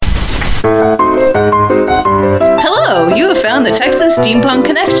Hello, you have found the Texas Steampunk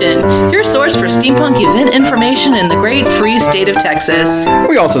Connection, your source for steampunk event information in the great free state of Texas.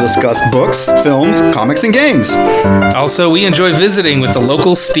 We also discuss books, films, comics, and games. Also, we enjoy visiting with the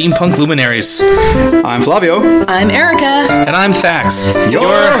local steampunk luminaries. I'm Flavio. I'm Erica. And I'm Thax,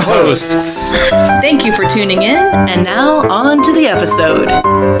 your hosts. Thank you for tuning in, and now on to the episode.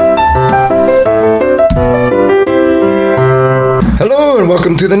 Hello and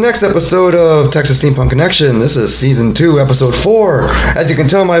welcome to the next episode of Texas Steampunk Connection. This is Season 2, Episode 4. As you can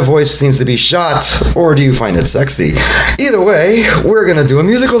tell, my voice seems to be shot, or do you find it sexy? Either way, we're going to do a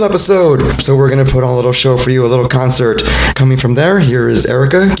musical episode. So we're going to put on a little show for you, a little concert. Coming from there, here is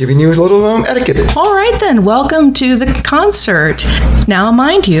Erica giving you a little etiquette. All right then, welcome to the concert. Now,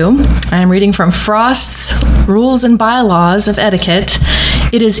 mind you, I am reading from Frost's Rules and Bylaws of Etiquette.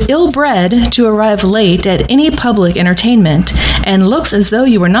 It is ill-bred to arrive late at any public entertainment and looks as though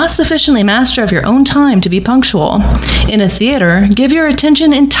you were not sufficiently master of your own time to be punctual. In a theater, give your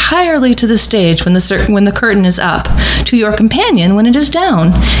attention entirely to the stage when the curtain is up, to your companion when it is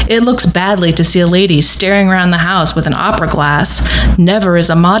down. It looks badly to see a lady staring around the house with an opera glass. Never is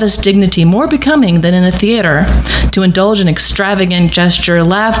a modest dignity more becoming than in a theater. To indulge in extravagant gesture,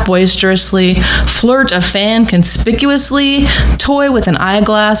 laugh boisterously, flirt a fan conspicuously, toy with an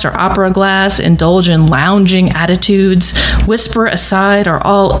eyeglass or opera glass, indulge in lounging attitudes, whisper aside are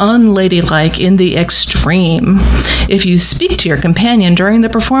all unladylike in the extreme. If you speak to your companion during the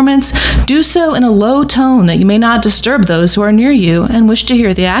performance, do so in a low tone that you may not disturb those who are near you and wish to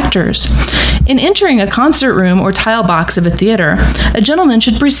hear the actors. In entering a concert room or tile box of a theater, a gentleman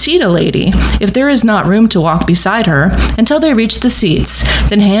should precede a lady, if there is not room to walk beside her, until they reach the seats,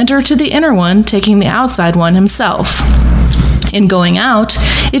 then hand her to the inner one, taking the outside one himself. In going out,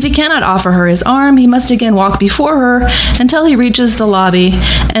 if he cannot offer her his arm, he must again walk before her until he reaches the lobby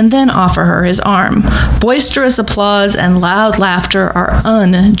and then offer her his arm. Boisterous applause and loud laughter are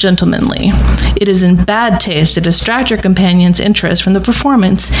ungentlemanly. It is in bad taste to distract your companion's interest from the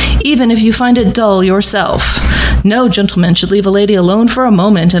performance, even if you find it dull yourself. No gentleman should leave a lady alone for a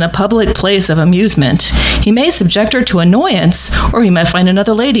moment in a public place of amusement. He may subject her to annoyance, or he might find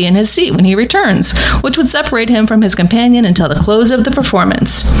another lady in his seat when he returns, which would separate him from his companion until the close of the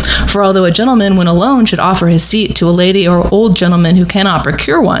performance. For although a gentleman, when alone, should offer his seat to a lady or old gentleman who cannot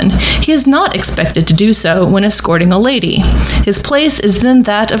procure one, he is not expected to do so when escorting a lady. His place is then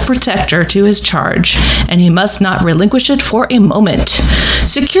that of protector to his charge, and he must not relinquish it for a moment.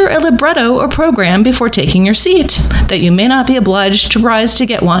 Secure a libretto or program before taking your seat, that you may not be obliged to rise to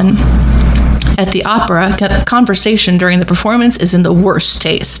get one. At the opera, conversation during the performance is in the worst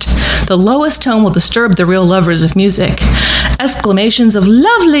taste. The lowest tone will disturb the real lovers of music. Exclamations of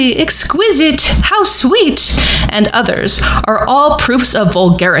 "lovely," "exquisite," "how sweet," and others are all proofs of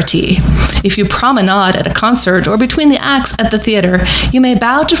vulgarity. If you promenade at a concert or between the acts at the theater, you may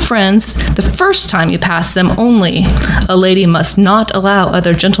bow to friends the first time you pass them only. A lady must not allow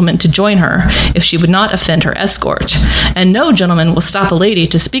other gentlemen to join her if she would not offend her escort, and no gentleman will stop a lady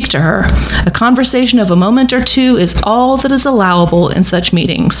to speak to her. A conversation of a moment or two is all that is allowable in such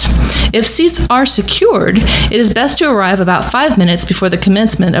meetings. If seats are secured, it is best to arrive about 5 minutes before the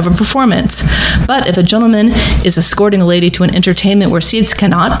commencement of a performance. But if a gentleman is escorting a lady to an entertainment where seats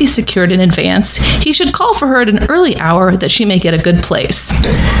cannot be secured in advance, he should call for her at an early hour that she may get a good place.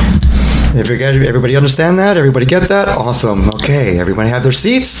 Everybody understand that? Everybody get that? Awesome. Okay, everybody have their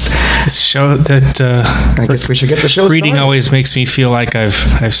seats. This show that I guess we should get the show reading started. always makes me feel like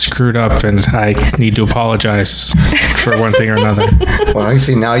I've screwed up and I need to apologize for one thing or another. Well, you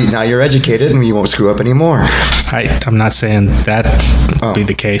see, now you're educated and you won't screw up anymore. I'm not saying that would be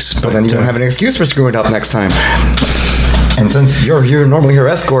the case, but Well, then you won't have an excuse for screwing up next time. And since you're normally her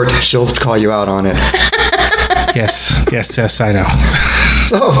escort, she'll call you out on it. Yes, I know.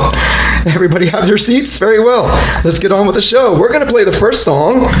 So, everybody have their seats? Very well. Let's get on with the show. We're going to play the first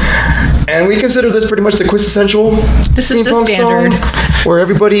song, and we consider this pretty much the quintessential This is the steampunk standard. song, where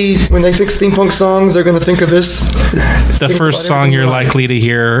everybody, when they think steampunk songs, they're going to think of this. The first song you're likely to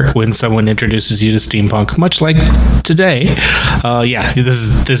hear when someone introduces you to steampunk, much like today.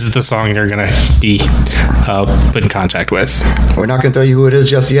 This is the song you're going to be put in contact with. We're not going to tell you who it is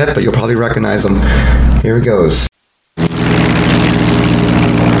just yet, but you'll probably recognize them. Here it goes.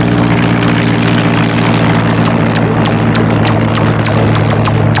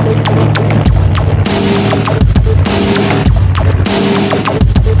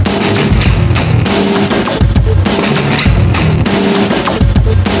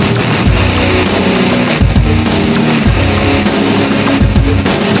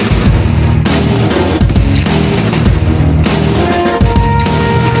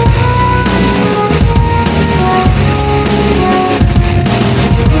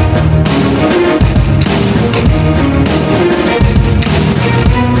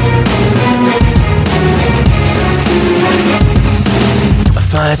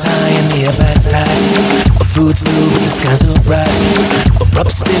 eyes high and the airbags tight. A food's low but the sky's so bright. A prop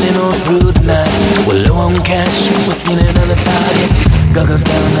spinning all through the night. We're low on cash, we're seen another target. Goggles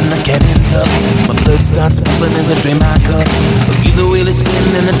down and the cannon's up. My blood starts pumping as I drain my cup. I'll give the wheel a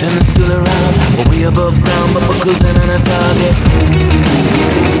spin and I turn the stool around. We're way above ground but we're cruising on a target.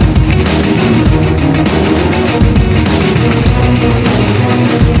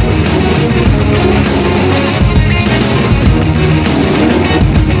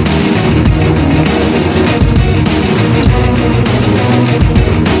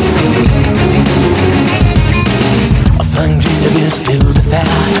 Flying jib is filled with that.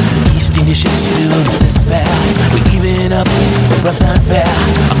 East India ships filled with despair. We even up, broadsides bare.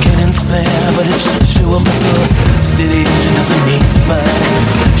 Our cannons flare, but it's just a show of muscle. Steady engine doesn't need to burn.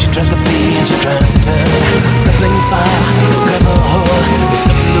 She tries to flee and she tries to turn. Grappling fire, we'll grab her hold. We're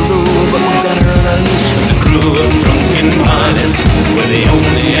stuck in the road, but we've got her on a leash. The crew of drunken pirates, we're the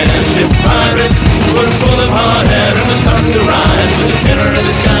only airship pirates. We're full of hard air and we're starting to rise. With the terror of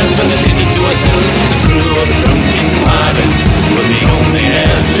the skies, but the danger to ourselves. The crew of drunken pirates, we're the only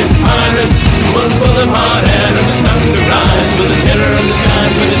airship pirates. We're full of hard air and we're starting to rise. With the terror of the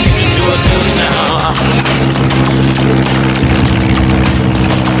skies, but the danger to ourselves now.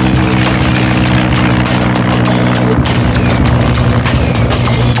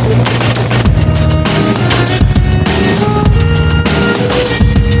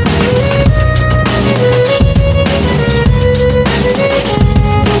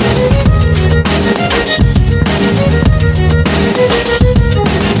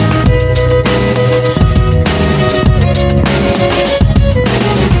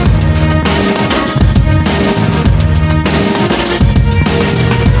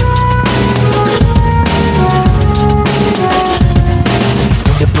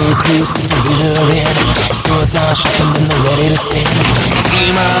 Sharpened and they're ready to sing.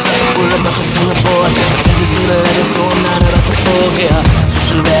 3 miles up, we're about to swing aboard. Take us to the ladder, so I'm not about to fall here.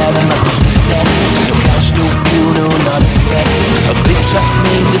 Special bad and my boots on deck. No cash, no fuel, no, not a speck. A big shot's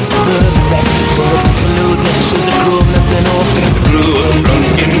made this suburban wreck. For a bit below deck shows a crew of nuts and orphans. Crew of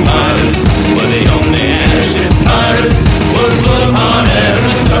drunken pirates, we're the only airship pirates. We're full of hot air and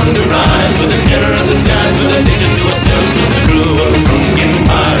we're starting to rise. With the terror of the skies, with a danger to ourselves. With the crew of drunken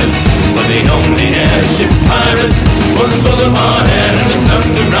pirates, we're the only airship pirates. We're full of hot air and we're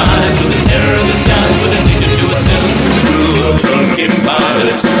starting to rise. With the terror of the skies, with a danger to ourselves. The crew of drunken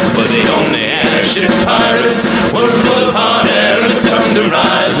pirates, we're the only airship pirates. We're full of hot air and we're starting to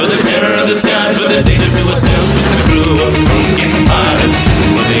rise. With the terror of the skies, with a danger to ourselves. The crew of drunken pirates,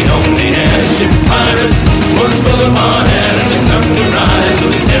 we're the only airship pirates. We're full of hot air and we're starting to rise.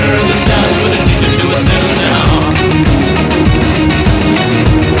 With the terror of the skies, with a danger to ourselves now.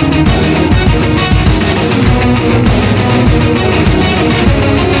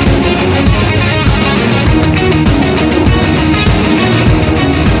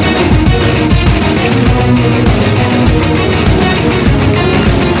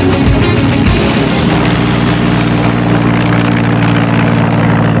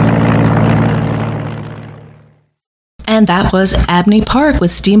 And that was Abney Park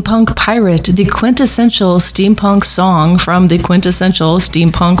with Steampunk Pirate, the quintessential steampunk song from the quintessential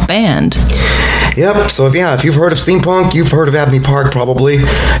steampunk band. Yep, so if you've heard of steampunk, you've heard of Abney Park probably.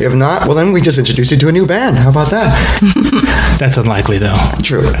 If not, well then we just introduced you to a new band. How about that? That's unlikely, though.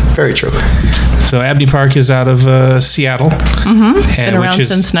 True, very true. So Abney Park is out of Seattle. Mm-hmm. Been around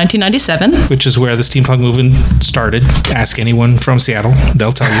since 1997. Which is where the steampunk movement started. Ask anyone from Seattle,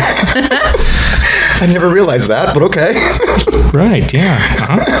 they'll tell you. I never realized that, but okay. Right, yeah.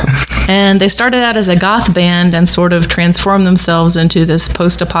 Uh-huh. And they started out as a goth band and sort of transformed themselves into this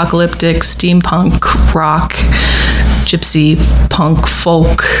post-apocalyptic steampunk rock, gypsy punk,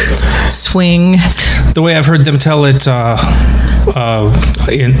 folk, swing. The way I've heard them tell it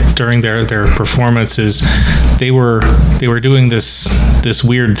during their performances, they were doing this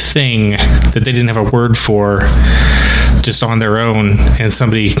weird thing that they didn't have a word for, just on their own, and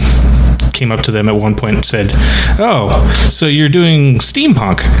somebody came up to them at one point and said, "Oh, so you're doing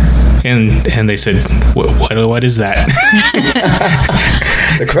steampunk?" And they said, "What is that?"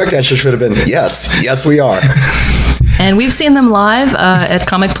 The correct answer should have been yes, we are. And we've seen them live at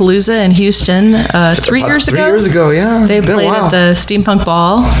Comic Palooza in Houston 3 years ago. 3 years ago, yeah. They played at the Steampunk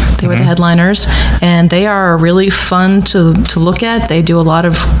Ball. They were the headliners, and they are really fun to look at. They do a lot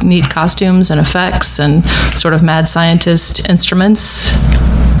of neat costumes and effects and sort of mad scientist instruments.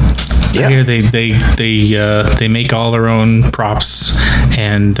 Yeah. Here they make all their own props,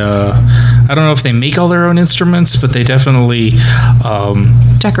 and I don't know if they make all their own instruments, but they definitely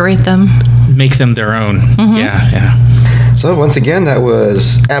decorate them, make them their own. Mm-hmm. Yeah. So once again, that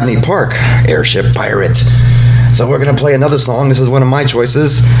was Abney Park, Airship Pirate. So we're going to play another song. This is one of my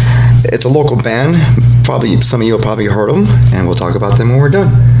choices. It's a local band. Probably some of you have probably heard them, and we'll talk about them when we're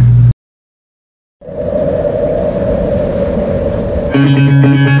done.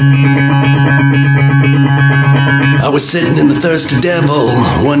 I was sitting in the Thirsty Devil,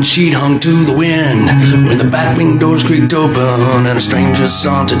 one sheet hung to the wind, when the batwing doors creaked open and a stranger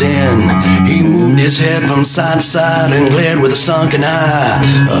sauntered in. He moved his head from side to side and glared with a sunken eye.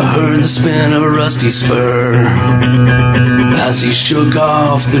 I heard the spin of a rusty spur as he shook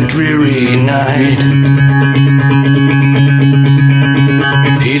off the dreary night.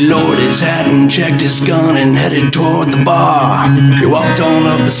 He lowered his hat and checked his gun and headed toward the bar. He walked on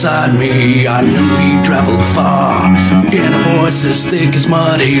up beside me, I knew he'd traveled far. In a voice as thick as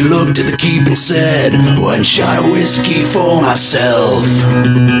mud, he looked at the keep and said, "One shot of whiskey for myself,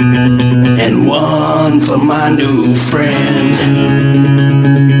 and one for my new friend."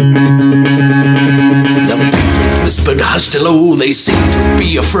 The patrons whispered hushed low, they seemed to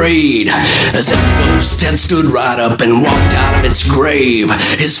be afraid, as if the ghost had stood right up and walked out of its grave.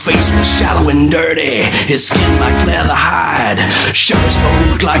 His face was shallow and dirty, his skin like leather hide, shoulders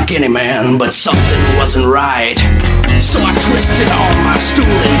moved like any man, but something wasn't right. So I twisted on my stool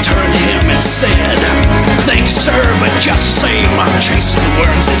and turned to him and said, "Thanks, sir, but just the same, I'm chasing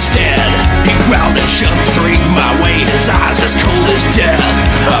worms instead." He growled and shoved the drink my way, his eyes as cold as death.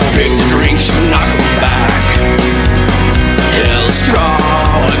 I picked the drink, she knocked him back, held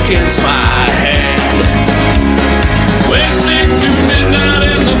strong against my hand. When 6 to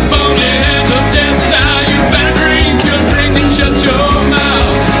midnight in the phony hands of death, now you better drink your drink and shut your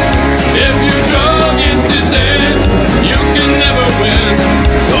mouth. If you draw against his head, you can never win.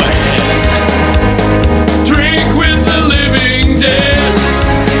 Go ahead, drink with the living dead.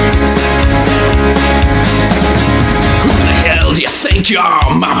 Who the hell do you think you are?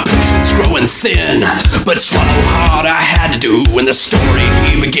 My patience growing thin, but swallow hard I had to do when the story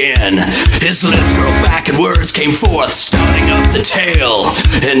he began. His lips curled back and words came forth, starting up the tale,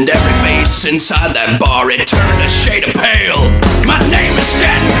 and every face inside that bar, it turned a shade of pale. My name is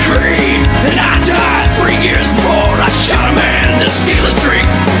Stanton Creed, and I died 3 years before I shot a man to steal his drink.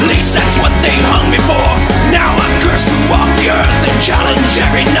 At least that's what they hung me for. Now I'm cursed to walk the earth and challenge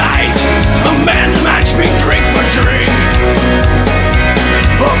every night a man to match me drink for drink,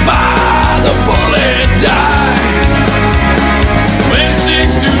 or by the bullet die. When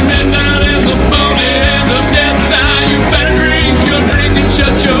 6 to midnight in the phony hands of death, now you better drink your drink and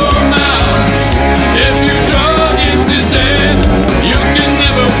shut your mouth. If you draw against his head, you can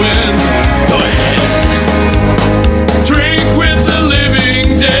never win. Go ahead, drink with the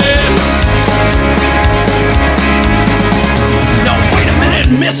living dead. no, wait a minute,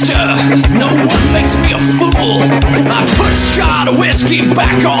 mister, no one makes me a fool. I put a shot of whiskey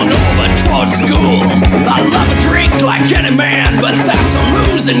back on over towards school. I love a drink like any man, but that's a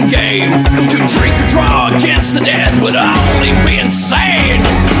losing game. To drink or draw against the dead would only be insane.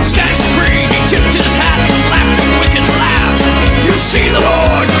 Stanton Creed, he tipped his hat and laughed a wicked laugh. You see, the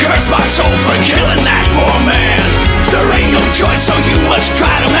Lord curse my soul for killing that poor man. There ain't no choice, so you must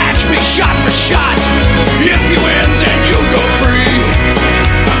try to match me shot for shot. If you win, then you'll go free,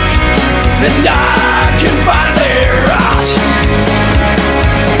 and I can finally rot.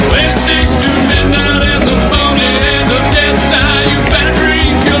 When 6 to midnight in the phony hands of death, now you better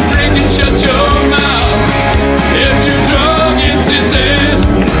drink your drink and shut your mouth. If you draw against his head,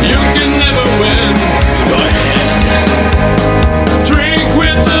 you can never win. Go ahead, Drink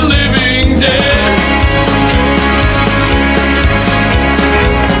with the living dead.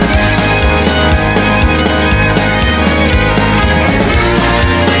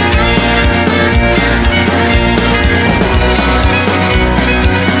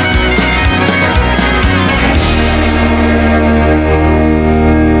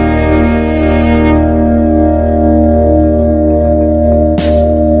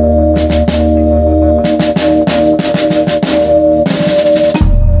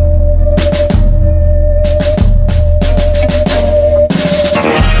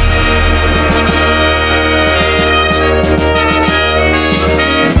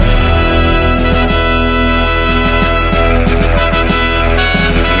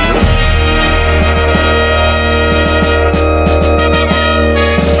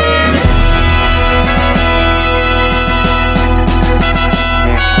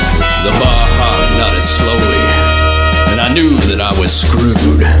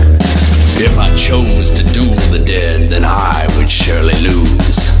 screwed. If I chose to duel the dead, then I would surely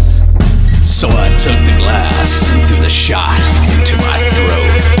lose. So I took the glass and threw the shot into my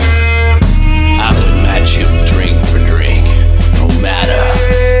throat. I would match him drink for drink,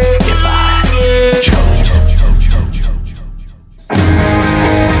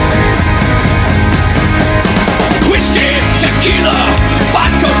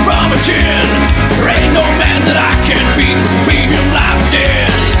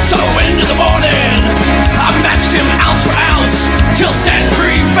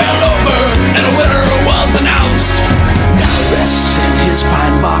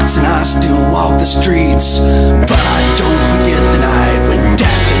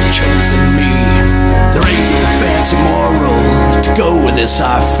 darkness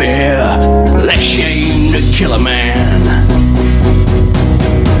I fear, less shame to kill a man,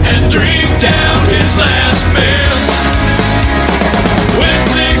 and drink down his last beer. When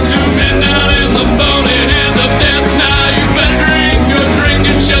 6 to midnight in the morning and the death now, you better drink your drink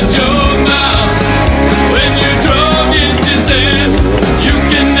and shut your mouth. When you draw against his head, you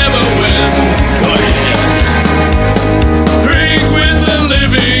can never win. Go ahead, drink with the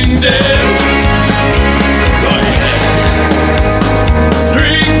living dead. Go ahead,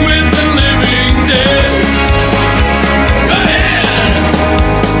 drink with the living dead. Go ahead,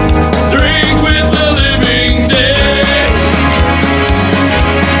 drink with the living dead.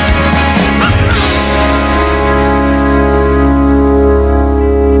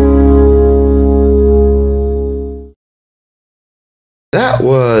 That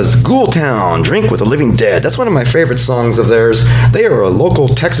was Ghoultown, Drink with the Living Dead. That's one of my favorite songs of theirs. They are a local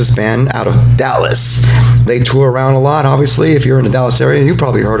Texas band out of Dallas. They tour around a lot, obviously. If you're in the Dallas area, you've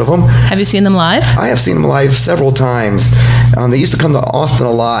probably heard of them. Have you seen them live? I have seen them live several times. They used to come to Austin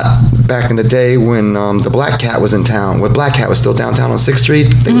a lot back in the day when the Black Cat was in town. When Black Cat was still downtown on 6th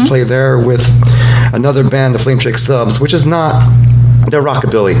Street, they would play there with another band, the Flame Trick Subs, which is not, they're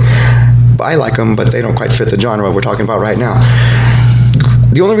rockabilly. I like them, but they don't quite fit the genre we're talking about right now.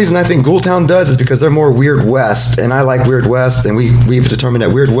 The only reason I think Ghoultown does is because they're more Weird West, and I like Weird West, and we've determined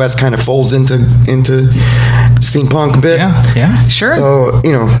that Weird West kind of folds into steampunk a bit. Yeah. Sure. So,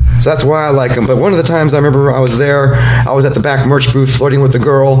 so that's why I like them. But one of the times I remember I was there, I was at the back merch booth flirting with the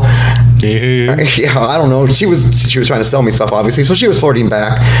girl. Dude. Yeah, I don't know. She was trying to sell me stuff, obviously, so she was flirting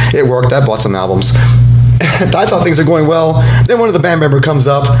back. It worked. I bought some albums. I thought things were going well. Then one of the band members comes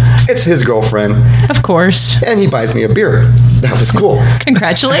up. It's his girlfriend. Of course. And he buys me a beer. That was cool.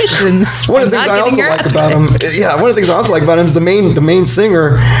 Congratulations. One of the things I also like about him, one of the things I also like about him is the main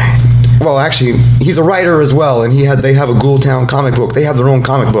singer. Well, actually, he's a writer as well, and they have a Ghoultown comic book. They have their own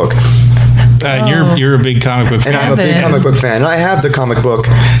comic book. And you're a big comic book fan. And I'm a big comic book fan. And I have the comic book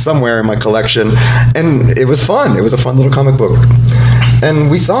somewhere in my collection. And it was fun. It was a fun little comic book.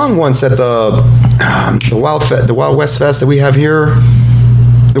 And we saw him once at the Wild West Fest that we have here.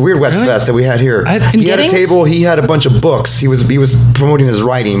 The Weird West Fest that we had here. He had a table. He had a bunch of books. He was promoting his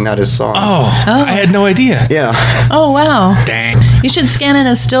writing, not his songs. I had no idea. Yeah. Oh, wow. Dang. You should scan in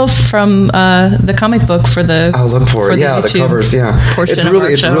a still from the comic book for the. I'll look for it. Yeah, the covers. Yeah, it's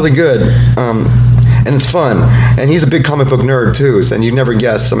really good. And it's fun. And he's a big comic book nerd too. And you never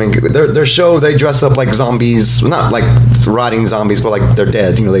guess. I mean, their show, they dressed up like zombies, not like rotting zombies, but like they're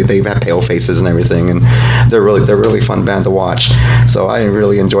dead. They have pale faces and everything, and they're really fun band to watch. So I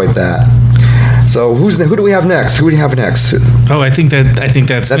really enjoyed that. So who do we have next? Who do you have next? Oh, I think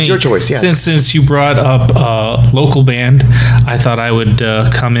that's me. Your choice. Yes. Since you brought up local band, I thought I would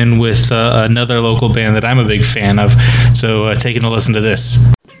come in with another local band that I'm a big fan of. So taking a listen to this.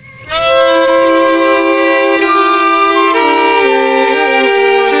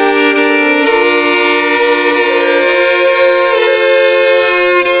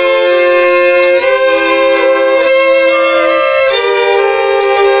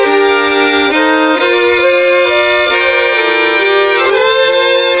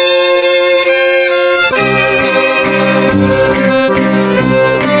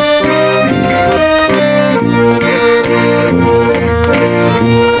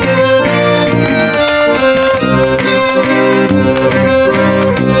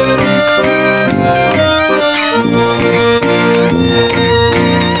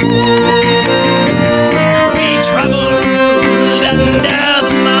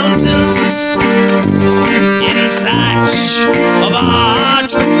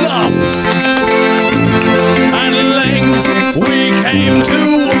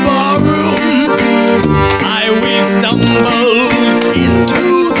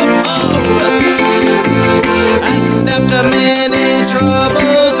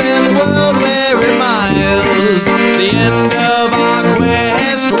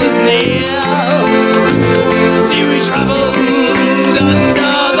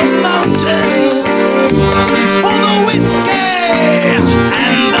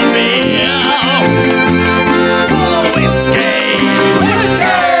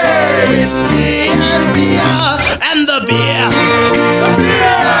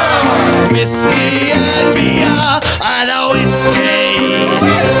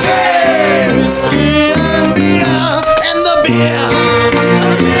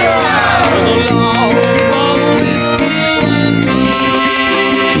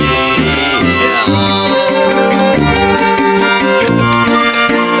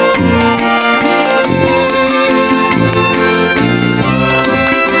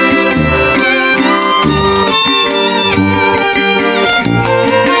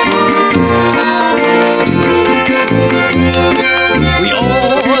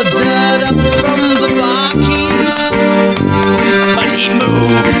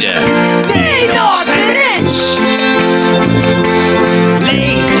 nay, not an inch.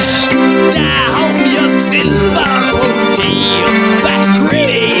 Lay down your silver, quoth he, that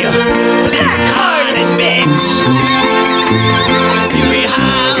greedy, black-hearted bitch. See, we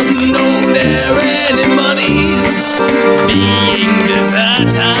have no near enemies, being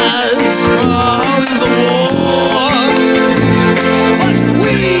deserters from the war. But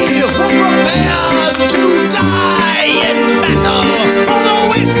we were prepared to die in battle for the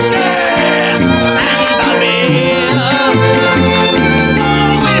whiskey and the beer.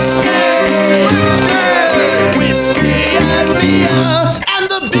 Whiskey and beer and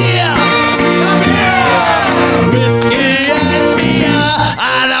the beer. Whiskey and beer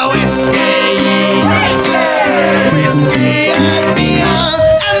and the whiskey. Whiskey and beer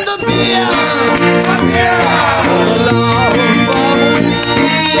and the beer. For the love of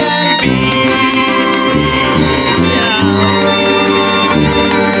whiskey and beer.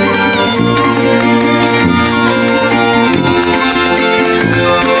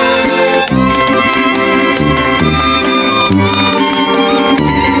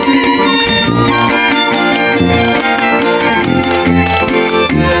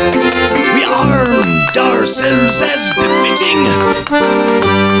 We armed ourselves as befitting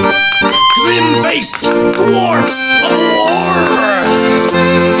grim-faced dwarfs of war.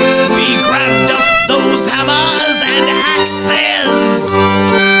 We grabbed up those hammers and axes,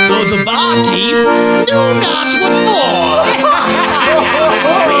 though the barkeep knew not what for.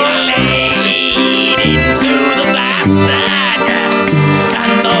 We laid into the bastard,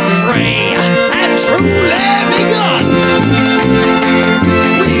 and the fray had truly begun.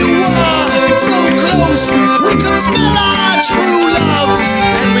 We were so close, we could smell our true loves,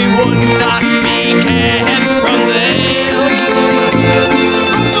 and we would not be kept from them.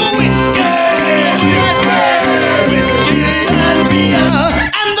 From the whiskey and beer,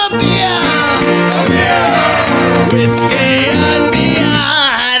 and the beer. Whiskey and beer,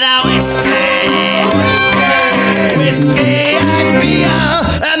 the whiskey. Whiskey and beer,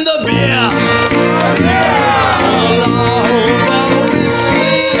 and the beer. For the love of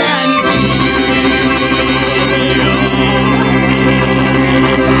whiskey and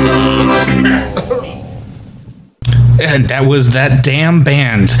And that was that damn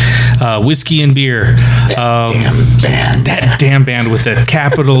band, Whiskey and Beer. That damn band with a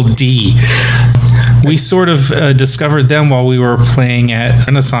capital D. We sort of discovered them while we were playing at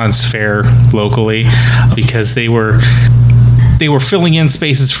Renaissance Fair locally, because they were filling in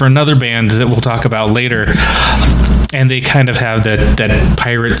spaces for another band that we'll talk about later. And they kind of have that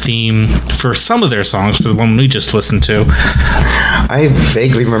pirate theme for some of their songs, for the one we just listened to. I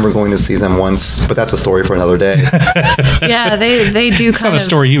vaguely remember going to see them once, but that's a story for another day. Yeah, they do It's not kind a of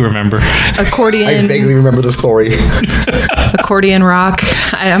story you remember. accordion. I vaguely remember the story. Accordion rock.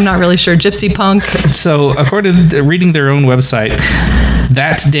 I'm not really sure. Gypsy punk. So, according to reading their own website,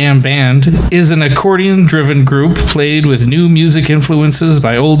 That Damn Band is an accordion-driven group played with new music influences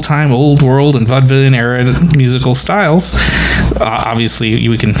by old-time, old world, and vaudevillian era musical styles. Obviously,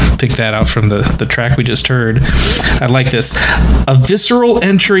 we can pick that out from the track we just heard. I like this. A visceral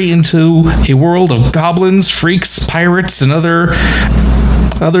entry into a world of goblins, freaks, pirates, and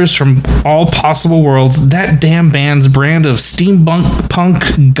others from all possible worlds. That Damn Band's brand of steampunk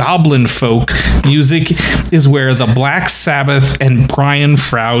punk goblin folk music is where the Black Sabbath and Brian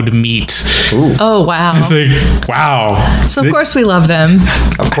Froud meet. Ooh, Oh, wow. It's like, wow. So, of course, we love them.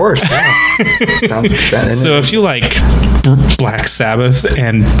 of course. Yeah. Sounds upsetting. So if you like Black Sabbath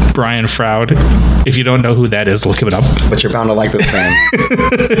and Brian Froud, if you don't know who that is, look it up. But you're bound to like this band.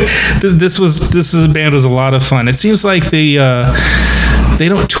 This band was a lot of fun. It seems like they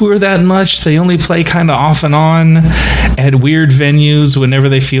don't tour that much. They only play kind of off and on at weird venues whenever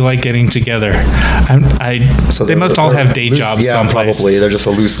they feel like getting together. They must all have day jobs someplace. Probably. They're just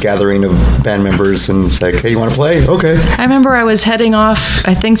a loose gathering of band members, and it's like, hey, you want to play? Okay. I remember I was heading off,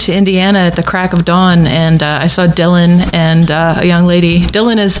 I think, to Indiana at the crack of dawn, and I saw Dylan and a young lady.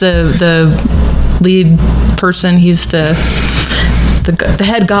 Dylan is the lead person. He's the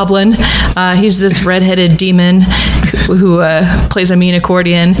head goblin. He's this redheaded demon who plays a mean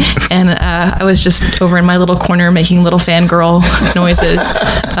accordion, and I was just over in my little corner making little fangirl noises.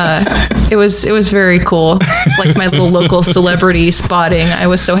 It was very cool. It's like my little local celebrity spotting. I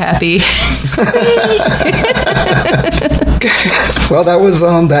was so happy. Well, that was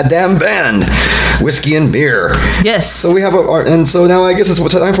That Damn Band, Whiskey and Beer. Yes. So we have and so now I guess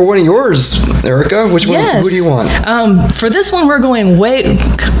it's time for one of yours, Erica. Which one? Yes. Who do you want? For this one, we're going way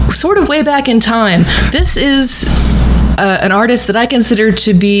back in time. This is an artist that I consider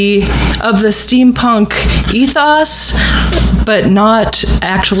to be of the steampunk ethos, but not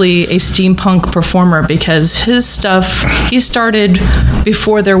actually a steampunk performer because his stuff, he started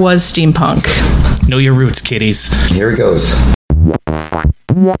before there was steampunk. Know your roots, kiddies. Here it goes.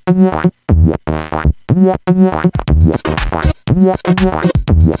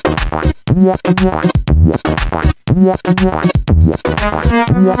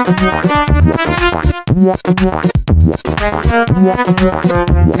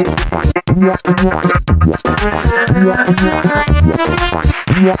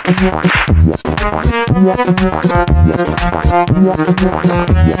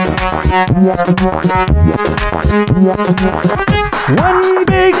 One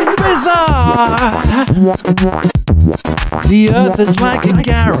big bazaar. The earth is like a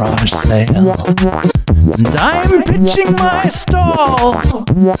garage sale, and I'm pitching my stall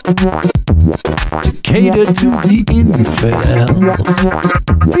to cater to the infidels.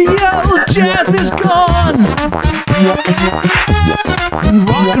 The old jazz is gone, and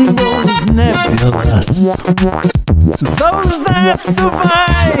rock and roll is nebulous. Those that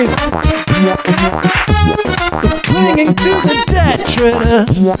survive are clinging to the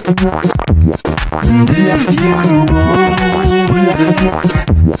detritus. And if you roll with it,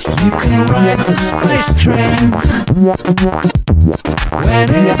 you can ride the space train. When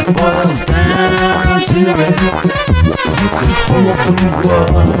it boils down to it, you could hold the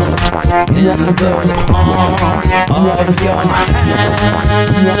world in the palm of your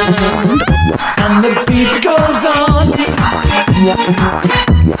hand. And the beat goes on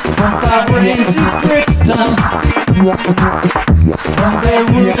from Bahrain to Brixton, from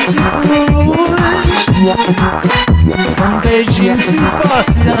Beirut to Bruges, from Beijing to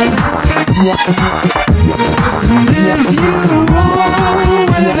Boston. And if you roll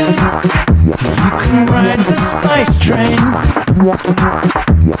with it, you can ride the spice train.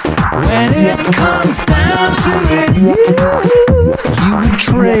 When it comes down to it, you would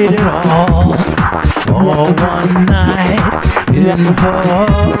trade it all for one night in her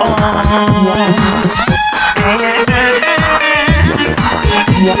arms.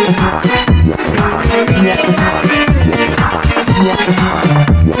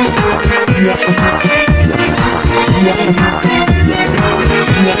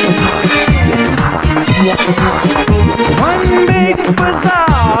 One big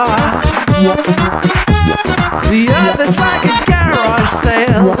bazaar. The earth is like a garage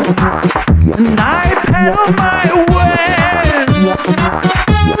sale, and I peddle my wares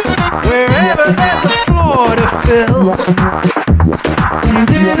wherever there's a floor to fill. And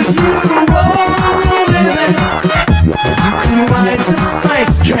if you roll with it, you can ride the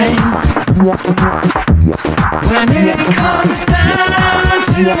spice train. When it comes down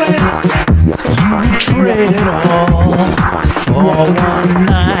to it, you trade it all for one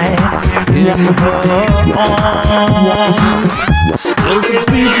night in her arms. Still the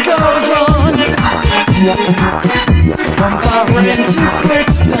beat goes on from Bahrain to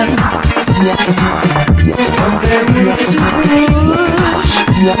Brixton, from Beirut to Bruges,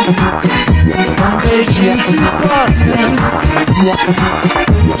 from Beijing to Boston.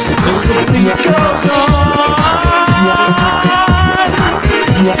 Still the beat goes on.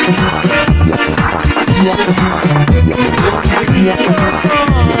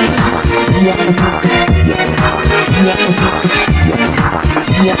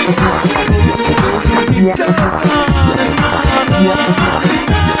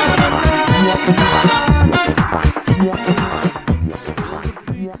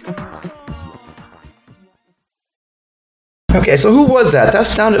 Okay, so who was that? That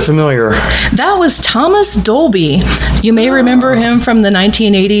sounded familiar. That was Thomas Dolby. You may remember him from the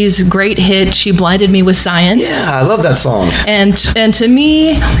 1980s great hit, She Blinded Me with Science. Yeah, I love that song. And to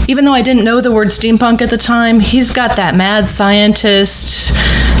me, even though I didn't know the word steampunk at the time, he's got that mad scientist,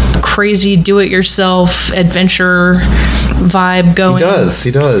 crazy do-it-yourself adventure vibe going.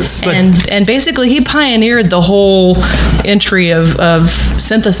 He does. And basically he pioneered the whole entry of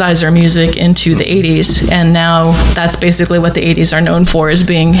synthesizer music into the 80s, and now that's basically what the 80s are known for, is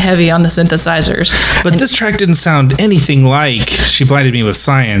being heavy on the synthesizers. But this track didn't sound anything like She Blinded Me with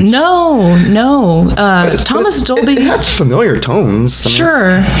Science. No. Thomas Dolby. It had familiar tones.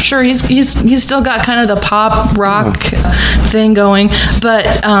 Sure. He's still got kind of the pop rock thing going, but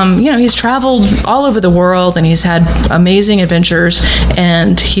he's traveled all over the world and he's had amazing adventures.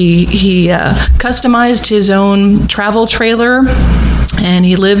 And he customized his own travel trailer. And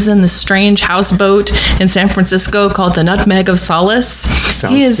he lives in this strange houseboat in San Francisco called the Nutmeg of Solace.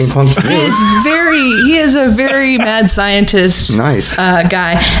 He is a very mad scientist. Nice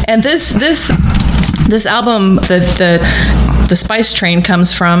guy. And this album, the the Spice Train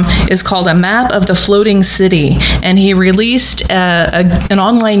comes from is called A Map of the Floating City, and he released an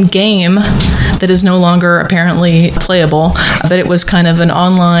online game that is no longer apparently playable, but it was kind of an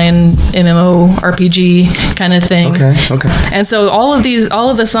online MMORPG kind of thing. Okay. And so all of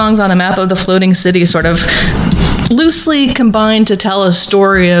the songs on A Map of the Floating City sort of loosely combined to tell a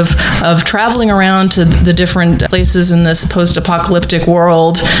story of traveling around to the different places in this post-apocalyptic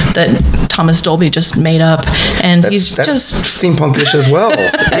world that Thomas Dolby just made up, and he's just steampunkish as well.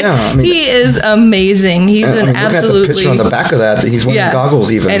 Yeah, I mean, he is amazing. He's an absolutely. Looking at the picture on the back of that, he's wearing goggles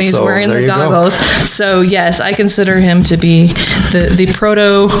even, and he's wearing the goggles. Go. So yes, I consider him to be the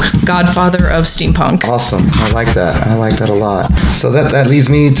proto godfather of steampunk. Awesome, I like that a lot. So that leads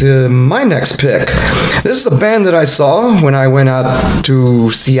me to my next pick. This is the band that I saw when I went out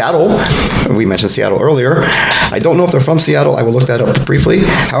to Seattle. We mentioned Seattle earlier. I don't know if they're from Seattle. I will look that up briefly.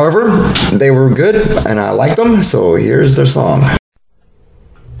 However, they were good and I liked them, so here's their song.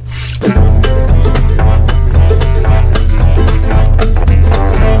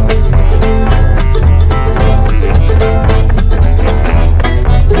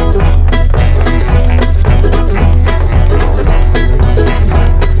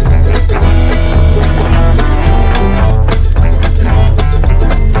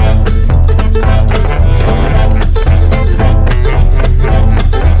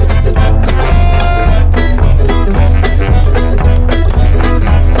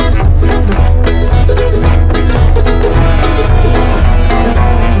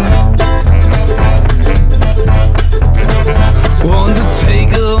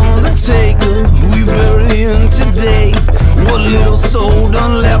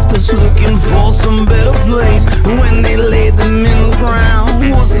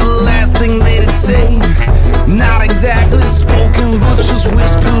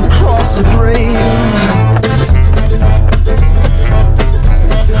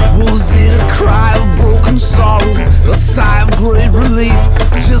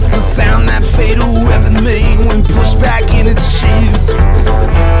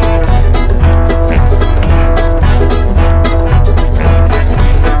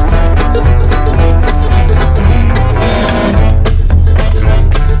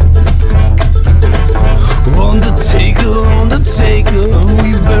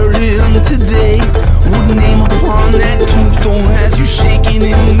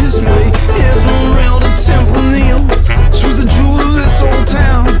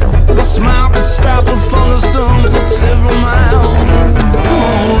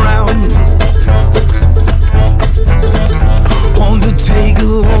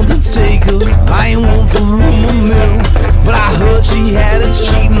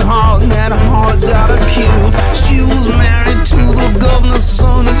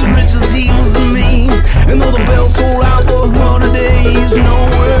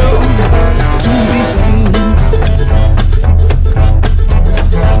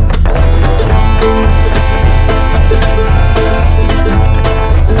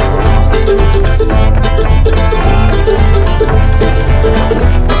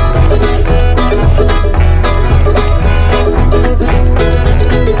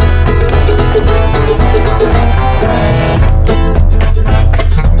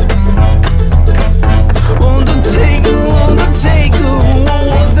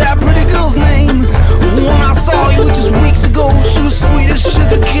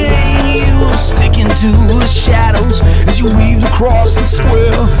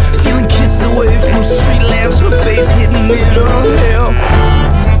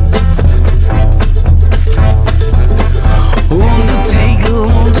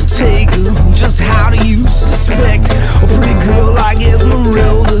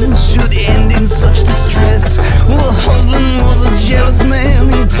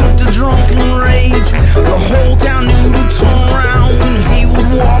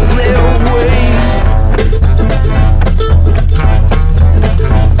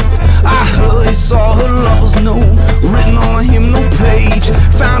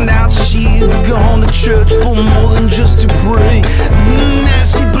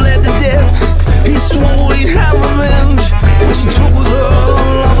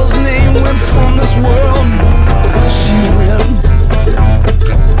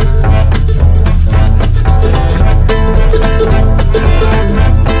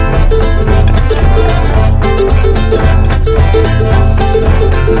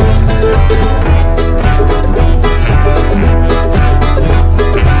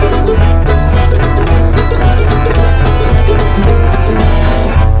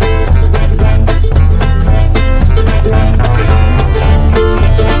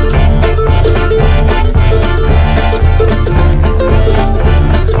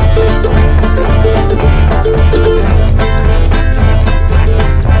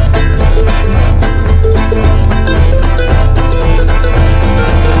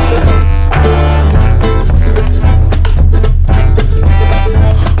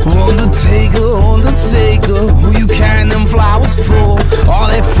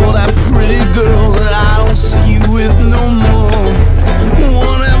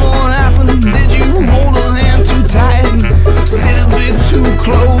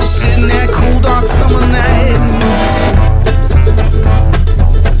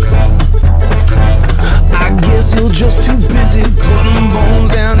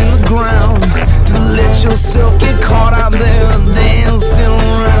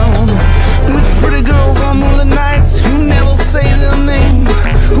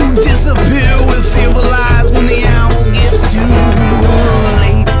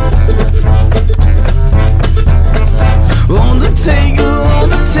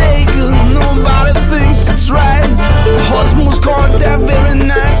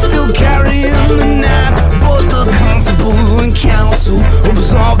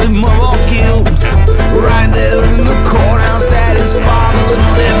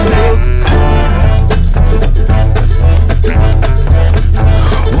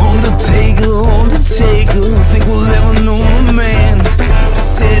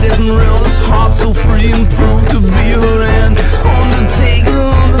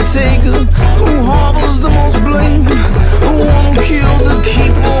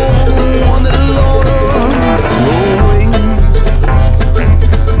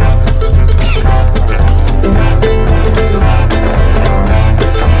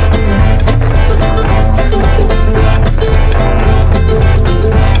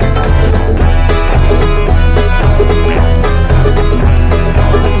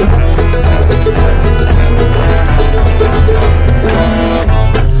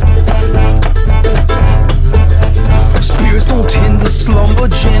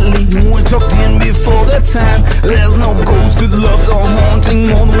 We're tucked in before that time. There's no ghost that loves or haunting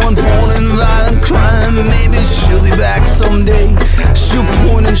more than one born in violent crime. Maybe she'll be back someday. She'll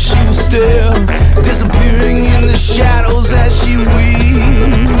point and she will stare, disappearing in the shadows as she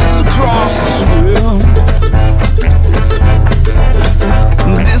weaves across the square.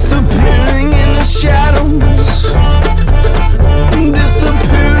 Disappearing in the shadows.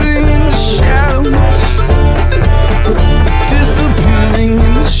 Disappearing in the shadows. Disappearing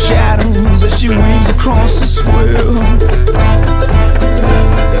in the shadows as she weaves across the square.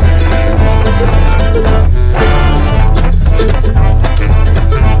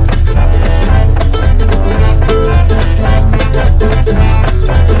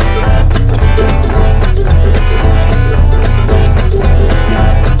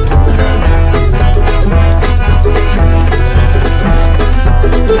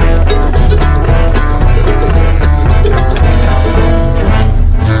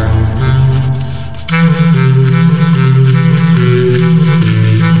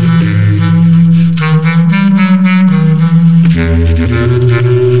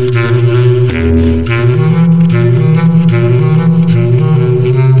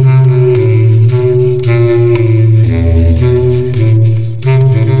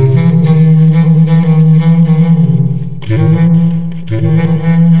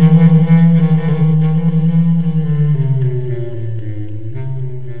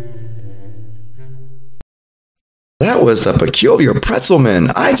 That was the Peculiar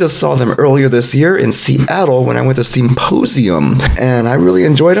Pretzelmen. I just saw them earlier this year in Seattle when I went to Steamposium, and I really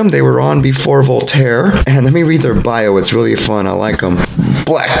enjoyed them. They were on before Voltaire, and let me read their bio. It's really fun. I like them.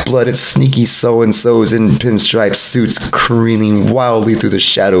 Black-blooded, sneaky so-and-sos in pinstripe suits careening wildly through the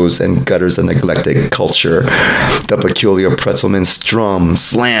shadows and gutters of neglected culture. The Peculiar Pretzelmen strum,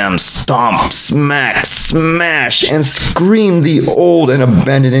 slam, stomp, smack, smash, and scream the old and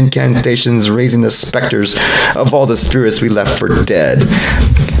abandoned incantations, raising the specters of all the spirits we left for dead.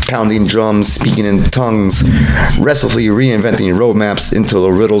 Pounding drums, speaking in tongues, restlessly reinventing roadmaps until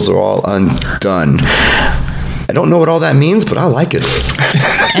the riddles are all undone. I don't know what all that means, but I like it.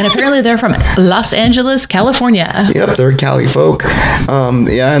 And apparently they're from Los Angeles, California. Yep, they're Cali folk.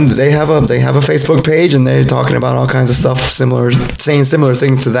 Yeah, and they have a Facebook page, and they're talking about all kinds of stuff, saying similar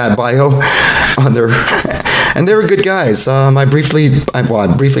things to that bio on their. And they were good guys. I briefly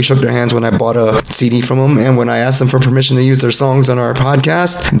shook their hands when I bought a CD from them, and when I asked them for permission to use their songs on our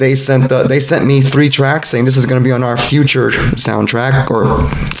podcast, they sent me 3 tracks, saying this is going to be on our future soundtrack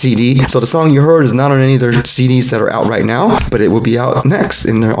or CD. So the song you heard is not on any of their CDs that are out right now, but it will be out next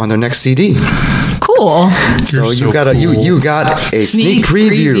on their next CD. Cool. So you got a sneak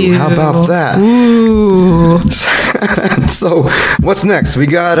preview. How about that? Ooh. So what's next? We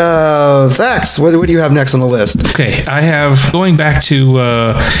got Thax. What do you have next on the list? Okay, I have going back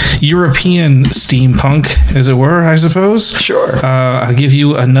to European steampunk, as it were, I suppose. Sure. I'll give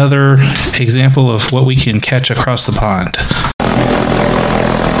you another example of what we can catch across the pond.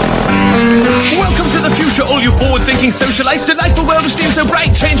 Welcome to the future, all you forward-thinking socialites. Delightful world of steam so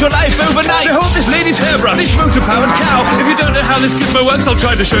bright, change your life overnight. Behold this lady's hairbrush, this motor-powered cow. If you don't know how this gizmo works, I'll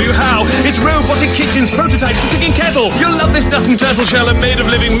try to show you how. It's robotic kitchens, prototypes, a singing kettle. You'll love this nut and turtle shell and made of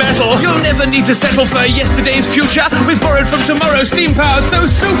living metal. You'll never need to settle for yesterday's future. With borrowed from tomorrow, steam-powered, so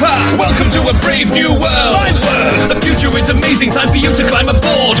super. Welcome to a brave new world. My word, the future is amazing, time for you to climb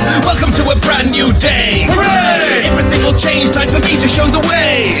aboard. Welcome to a brand new day. Hooray! Everything will change, time for me to show the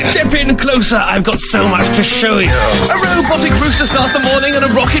way. Step in closer, I've got so much to show you. A robotic rooster starts the morning and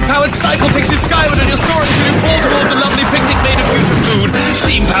a rocket-powered cycle takes you skyward and you're soaring till you fall towards a lovely picnic made of future food.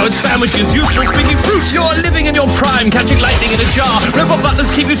 Steam-powered sandwiches, useful speaking fruit. You're living in your prime, catching lightning in a jar. Robot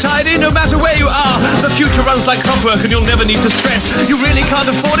butlers keep you tidy no matter where you are. The future runs like clockwork and you'll never need to stress. You really can't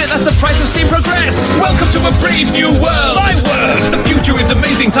afford it, that's the price of steam progress. Welcome to a brave new world. My word, the future is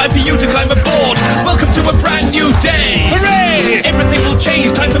amazing, time for you to climb aboard. Welcome to a brand new day. Hooray! Everything will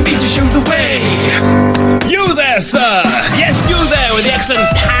change, time for me to show the way. You there, sir! Yes, you there with the excellent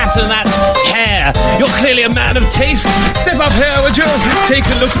hat and that hair. You're clearly a man of taste. Step up here, would you? Take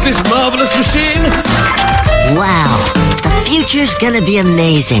a look at this marvelous machine. Wow, the future's gonna be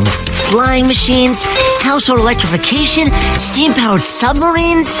amazing. Flying machines, household electrification, steam-powered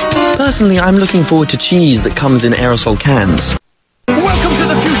submarines. Personally, I'm looking forward to cheese that comes in aerosol cans. Welcome to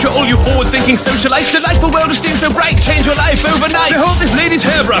the future, all you forward-thinking socialites. Delightful world of steam so bright, change your life overnight. Behold this lady's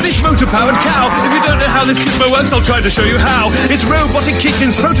hairbrush, this motor-powered cow. If you don't know how this gizmo works, I'll try to show you how. It's robotic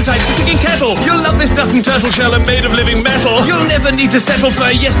kitchens, prototypes, a singing kettle. You'll love this nut and turtle shell and made of living metal. You'll never need to settle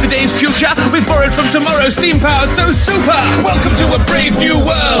for yesterday's future. We've borrowed from tomorrow, steam-powered, so super. Welcome to a brave new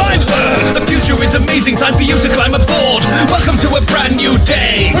world. My word, the future is amazing, time for you to climb aboard. Welcome to a brand new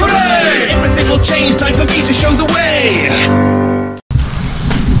day. Hooray! change. Time for me to show the way.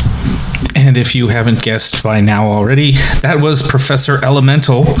 And if you haven't guessed by now already, that was Professor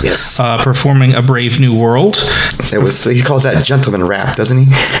Elemental. Yes. Performing A Brave New World. He calls that gentleman rap, doesn't he?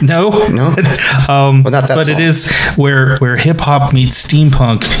 No. No? Well, not that but song. it is where hip-hop meets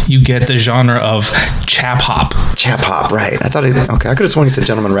steampunk, you get the genre of chap hop. Chap hop, right. I could have sworn he said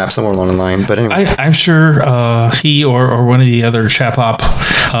gentleman rap somewhere along the line, but anyway. I'm sure he or one of the other chap hop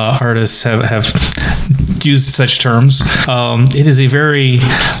artists have used such terms. It is a very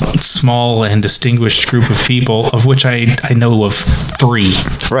small and distinguished group of people, of which I know of 3.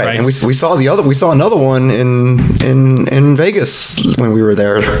 Right. And we saw another one in Vegas when we were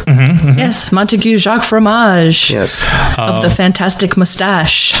there. Mm-hmm. Yes, Montague Jacques Fromage. Yes. Of the fantastic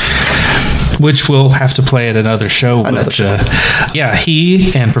mustache. Which we'll have to play at another show. Yeah,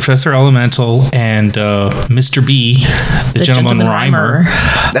 he and Professor Elemental and Mr. B, the gentleman rhymer.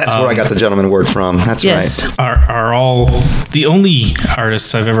 That's where I got the gentleman word from. That's right. Are all the only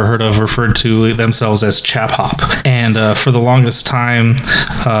artists I've ever heard of referred to themselves as chap hop. And for the longest time,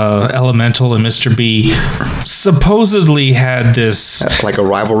 Elemental and Mr. B supposedly had this like a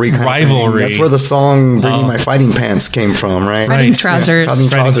rivalry. Rivalry. That's where the song "Bring Me My Fighting Pants" came from, right? Fighting trousers. Yeah, fighting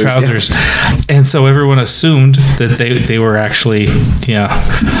trousers. Yeah. And so everyone assumed that they were actually,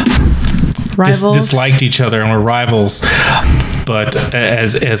 rivals. Disliked each other and were rivals. But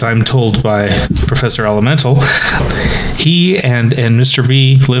as I'm told by Professor Elemental, he and Mr.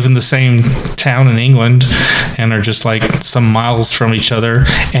 B live in the same town in England and are just like some miles from each other,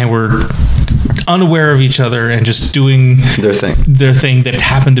 and were unaware of each other and just doing their thing that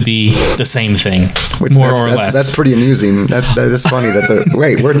happened to be the same thing, more or less. That's pretty amusing. That's funny that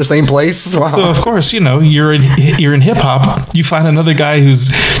wait, we're in the same place. Wow. So of course, you're in hip hop. You find another guy who's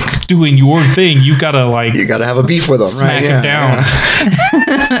doing your thing. You gotta have a beef with him, smack him down.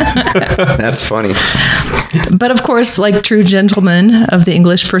 Yeah. That's funny. But of course, like true gentlemen of the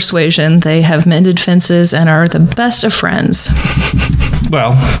English persuasion, they have mended fences and are the best of friends.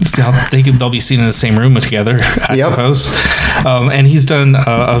 Well, they'll be seen in the same room together, I suppose. And he's done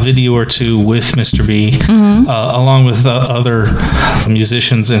a video or 2 with Mr. B, along with other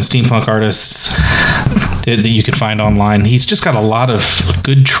musicians and steampunk artists that you can find online. He's just got a lot of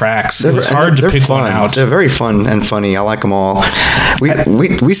good tracks. It's hard to pick one out. They're very fun and funny. I like them all.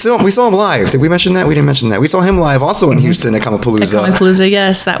 We saw him live. Did we mention that? We didn't mention that. We saw him live also in Houston at Comapalooza. At Comapalooza,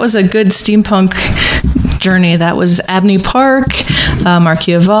 yes. That was a good steampunk journey. That was Abney Park,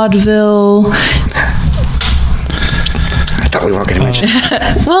 Marquis of Vaudeville. I thought we weren't going to mention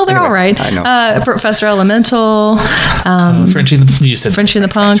it. Well, they're all right. I know. Professor Elemental. Frenchie and the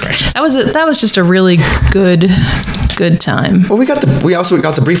Punk. Right. That was just a really good time. Well, we also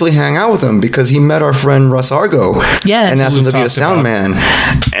got to briefly hang out with him because he met our friend Russ Argo. Yes. And asked him to be the sound man.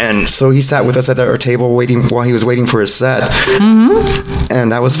 And so he sat with us at our table while he was waiting for his set. Mm-hmm.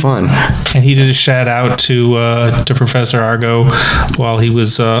 And that was fun. And he did a shout out to Professor Argo while he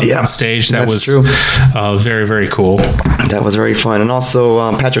was on stage. That was true. Very, very cool. That was very fun. And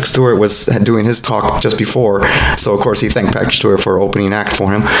also Patrick Stewart was doing his talk just before. So, of course, he thanked Patrick Stewart for opening act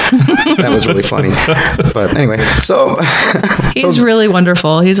for him. That was really funny. But anyway, so... He's really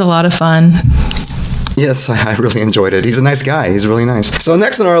wonderful. He's a lot of fun. Yes, I really enjoyed it. He's a nice guy. He's really nice. So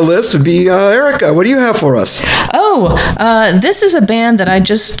next on our list would be Erica. What do you have for us? This is a band that I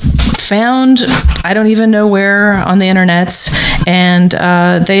just found. I don't even know where on the internets. And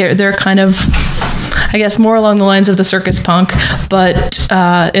they're kind of... I guess more along the lines of the circus punk, but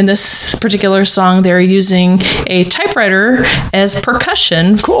in this particular song, they're using a typewriter as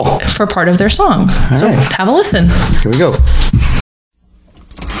percussion for part of their songs. So have a listen. Here we go.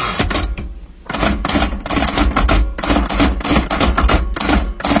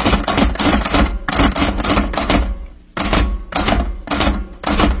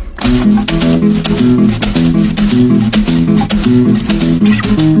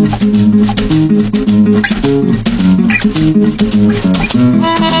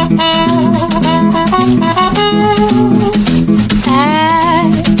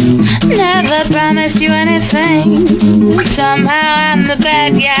 I never promised you anything. Somehow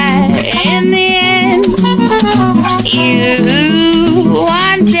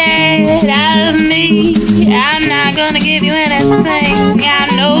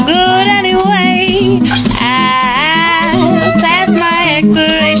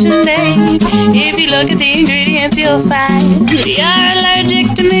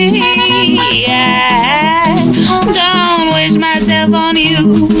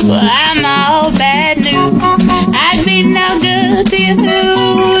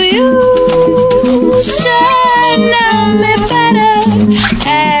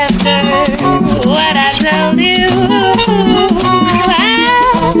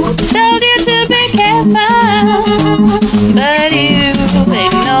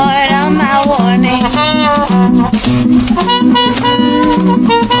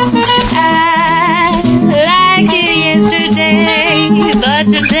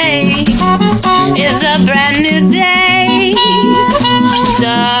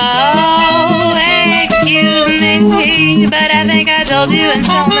in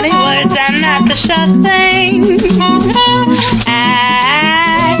so many words, I'm not the sure thing.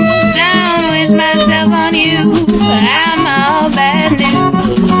 I don't wish myself on you. I'm all bad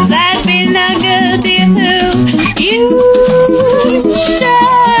news. I've been no good to you. You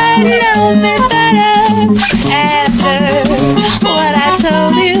should know me better after what I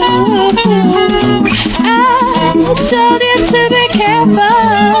told you. I told you to be careful,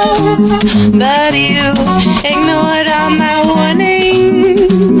 but you ignored all my warnings.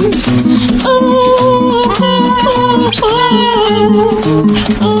 Ooh,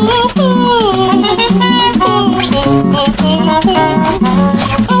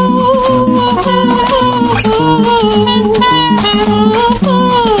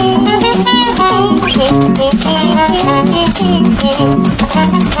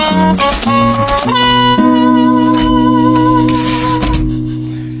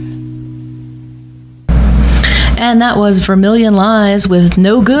 And that was Vermilion Lies with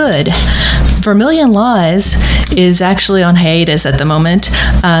No Good. Vermilion Lies is actually on hiatus at the moment.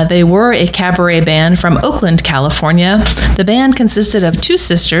 They were a cabaret band from Oakland, California. The band consisted of two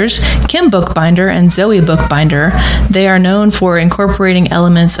sisters, Kim Bookbinder and Zoe Bookbinder. They are known for incorporating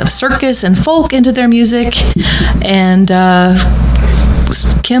elements of circus and folk into their music, and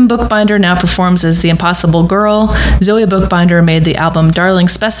Kim Bookbinder now performs as the Impossible Girl. Zoe Bookbinder made the album Darling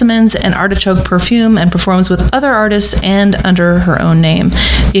Specimens and Artichoke Perfume and performs with other artists and under her own name.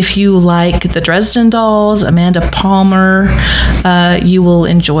 If you like the Dresden Dolls, Amanda Palmer, you will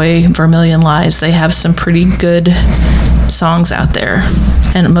enjoy Vermilion Lies. They have some pretty good songs out there,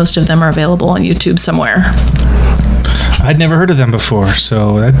 and most of them are available on YouTube somewhere. I'd never heard of them before,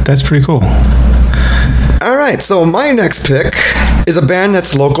 so that's pretty cool. All right, so my next pick is a band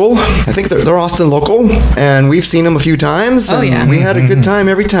that's local. I think they're Austin local, and we've seen them a few times. Oh, yeah. We had a good time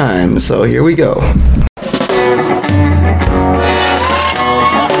every time, so here we go.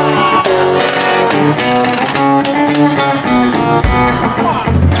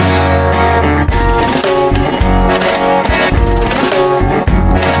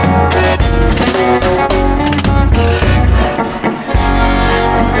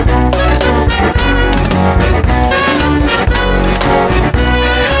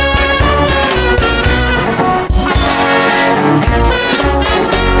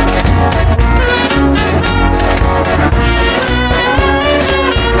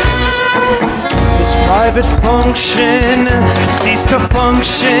 Private function ceased to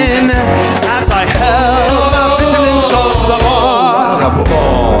function as I held the vigilance of the bar.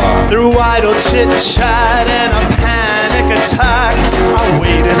 Through idle chit-chat and a panic attack, I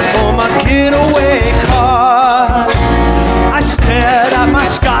waited for my getaway car. I stared at my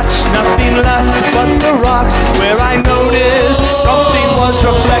scotch, nothing left but the rocks, where I noticed something was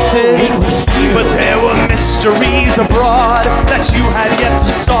reflected. But there were mysteries abroad that you had yet to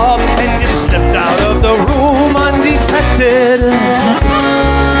solve, and you slipped out of the room undetected.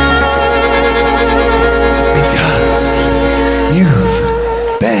 Because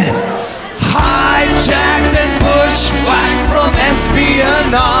you've been hijacked and bushwhacked from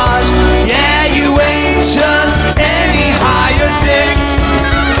espionage. Yeah, you ain't just any hired dick,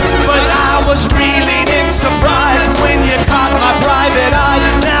 but I was reeling in surprise when you caught my private eyes.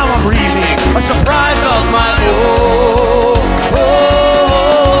 Now I'm reeling a surprise of my own.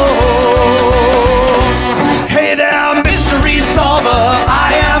 Hey there, mystery solver,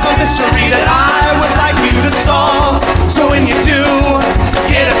 I have a mystery that I would like you to solve. So when you do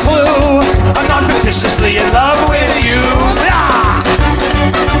get a clue, I'm not fictitiously in love with you.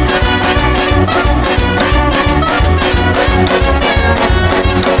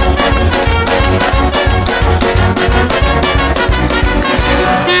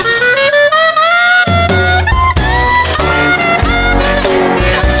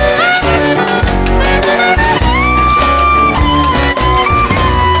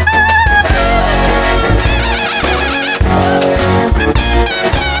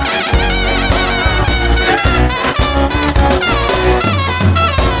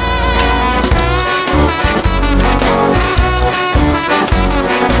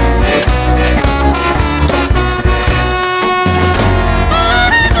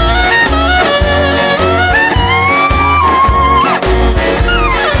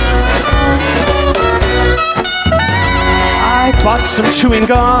 Bought some chewing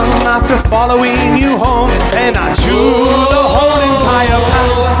gum after following you home, and I chewed the whole entire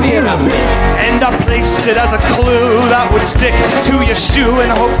pyramid. And I placed it as a clue that would stick to your shoe, and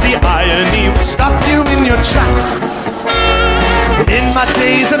hoped the irony would stop you in your tracks. In my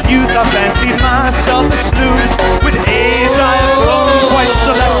days of youth, I fancied myself a sleuth. With age, I have grown quite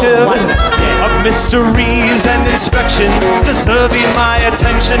selective. of mysteries and inspections, deserving my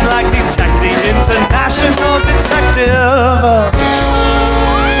attention like Detective International Detective.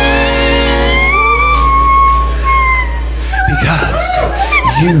 Because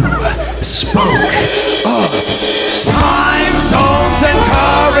you spoke of time zones and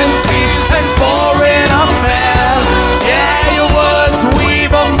currencies and foreign affairs. Yeah, your words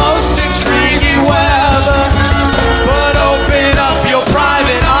weave a most intriguing web. But open up your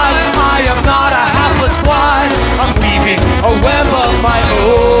private eye. I am not a hapless fly. I'm weaving a web of my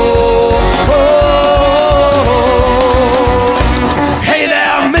own. Hey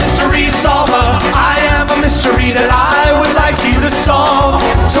there, mystery solver. I am a mystery that I would like you to solve.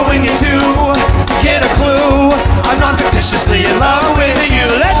 So when you do get a clue, I'm not fictitiously in love with you.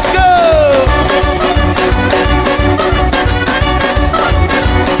 Let's go!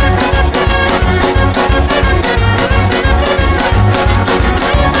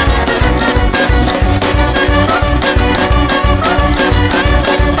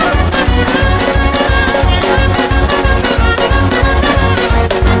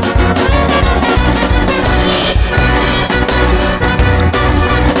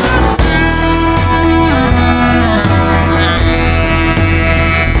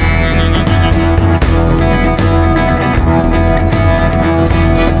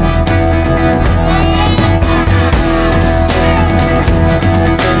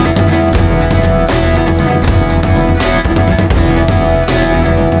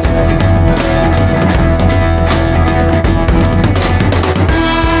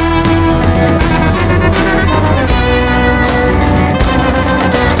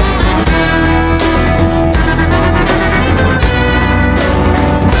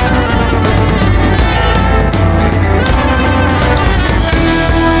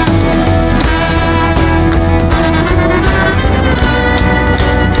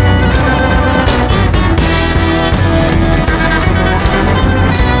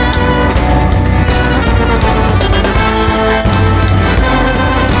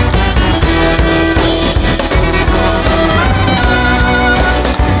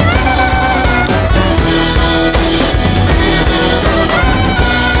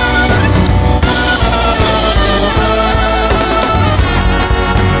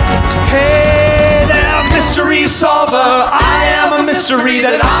 Mystery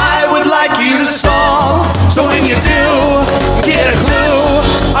that I would like you to solve. So when you do get a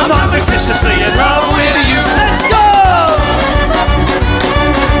clue, I'm not fictitiously in love with you. Let's go!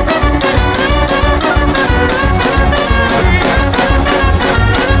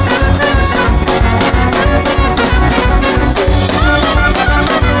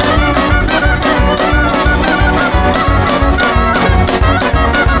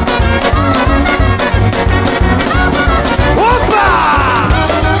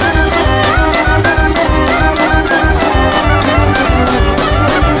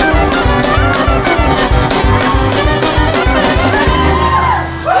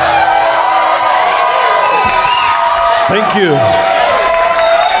 Thank you.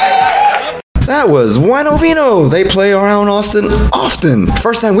 That was Wino Vino. They play around Austin often.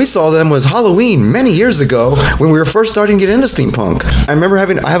 First time we saw them was Halloween many years ago when we were first starting to get into steampunk. I remember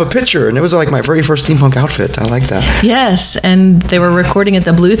I have a picture, and it was like my very first steampunk outfit. I like that. Yes, and they were recording at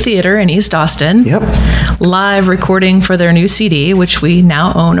the Blue Theater in East Austin. Yep. Live recording for their new CD, which we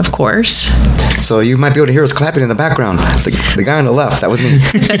now own, of course. So you might be able to hear us clapping in the background. The guy on the left, that was me.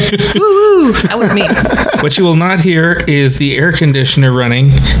 Woo! That was me. What you will not hear is the air conditioner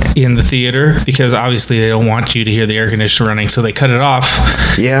running in the theater, because obviously they don't want you to hear the air conditioner running, so they cut it off.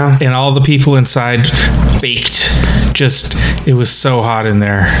 Yeah. And all the people inside baked. It was so hot in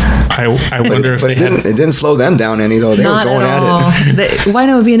there. I wonder if it didn't slow them down any, though. They Not were going at it.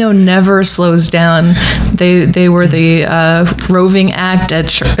 Wino Vino never slows down. They were the roving act at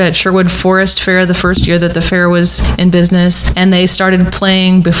Sherwood Forest Fair the first year that the fair was in business, and they started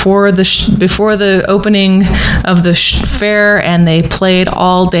playing before the opening of the fair, and they played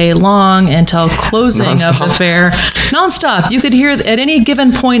all day long until closing of the fair. Nonstop. You could hear at any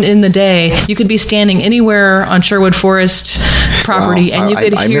given point in the day, you could be standing anywhere on Sherwood Forest property, wow. and you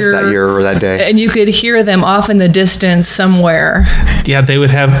could hear. I missed that year or that day. And you could hear them off in the distance somewhere. Yeah, they would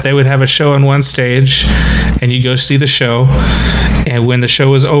have a show on one stage, and you go see the show, And when the show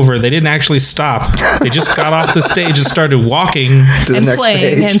was over, they didn't actually stop. They just got off the stage and started walking To the and next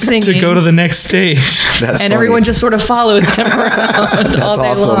playing stage. and singing. to go to the next stage. That's and funny. everyone just sort of followed them around all day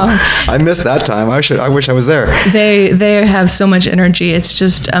That's awesome. long. I missed that time. I wish I was there. They have so much energy. It's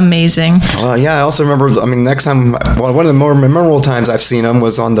just amazing. Yeah, I also remember. I mean, next time, one of the more memorable times I've seen them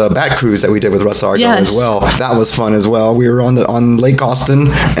was on the Bat Cruise that we did with Russ Argo Yes. as well. That was fun as well. We were on Lake Austin,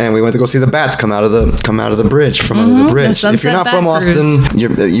 and we went to go see the bats come out of the bridge from under the bridge. If you're Sunset not from Bat Austin,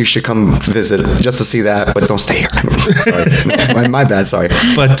 you should come visit just to see that, but don't stay here. Sorry, no, my bad. Sorry.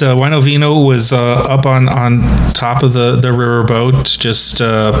 But Wino Vino was up on top of the riverboat, just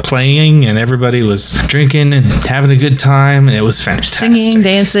playing, and everybody was drinking and having a good time, and it was fantastic. Singing,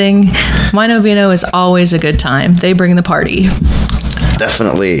 dancing. Wino Vino is always a good time. They bring the party.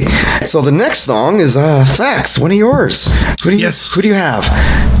 Definitely. So the next song is Facts. One of yours. Who do you have?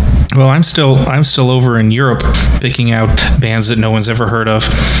 Well, I'm still over in Europe picking out bands that no one's ever heard of.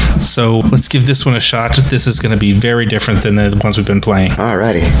 So let's give this one a shot. This is going to be very different than the ones we've been playing.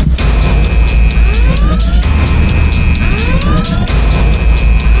 Alrighty.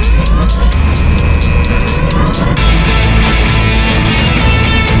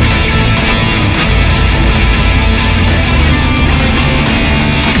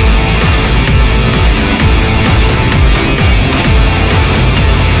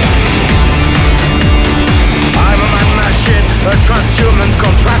 A transhuman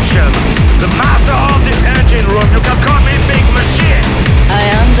contraption, the master of the engine room. You can call me Big Machine. I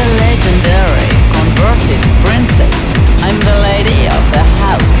am the legendary converted princess. I'm the lady of the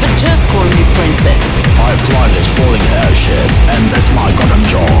house, but just call me princess. I fly this falling airship, and that's my goddamn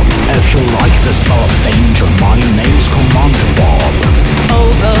job. If you like the smell of danger, my name's Commander Bob.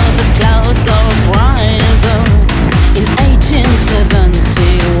 Over the clouds of Horizon in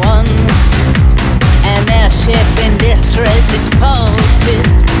 1871. An airship in distress is spotted,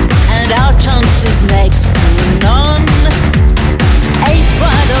 and our chances next to none. A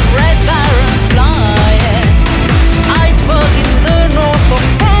squad of red barons flying, iceberg in the north of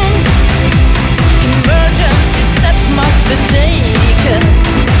France. Emergency steps must be taken.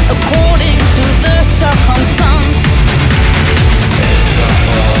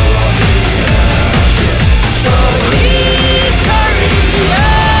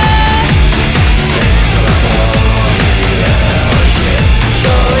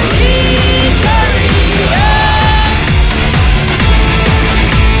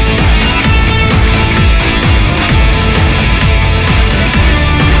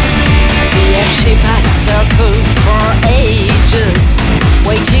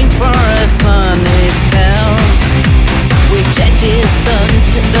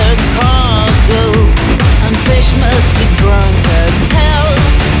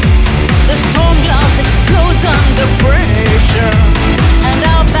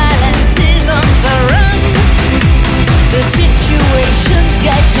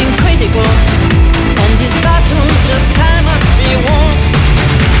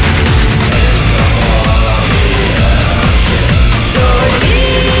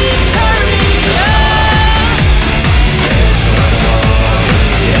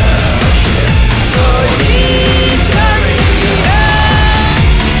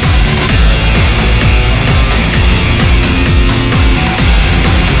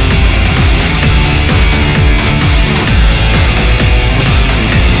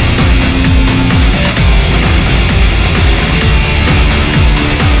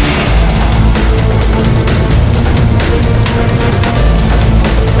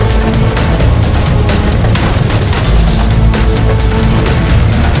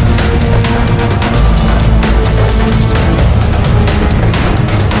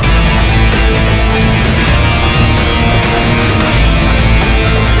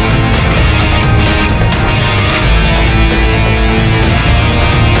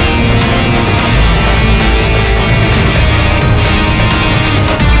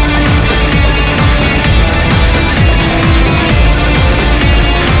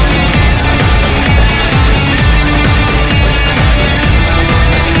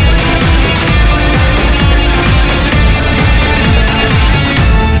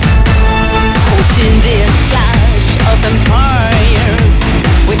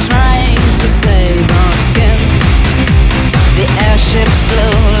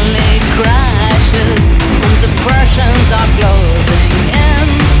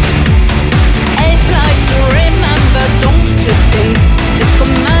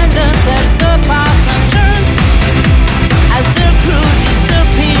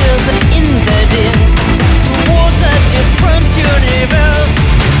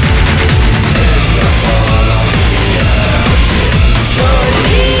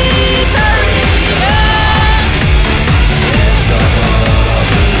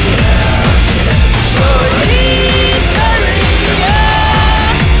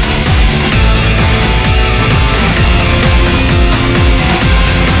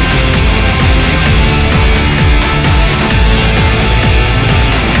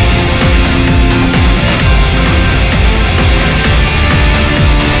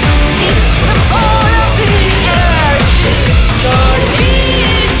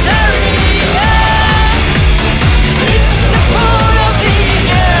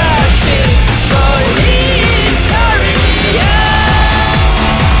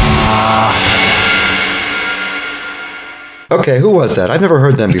 Okay, who was that? I've never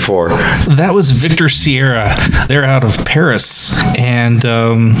heard them before. That was Victor Sierra. They're out of Paris, and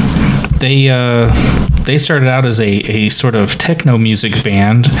they started out as a sort of techno music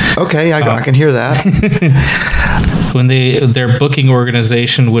band. Okay, I can hear that. When their booking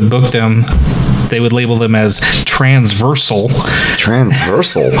organization would book them, they would label them as transversal.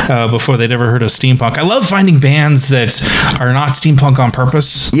 Transversal? Before they'd ever heard of steampunk. I love finding bands that are not steampunk on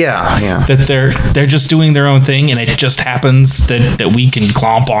purpose. Yeah. That they're just doing their own thing, and it just happens that we can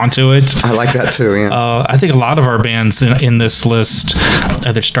clomp onto it. I like that too, yeah. I think a lot of our bands in this list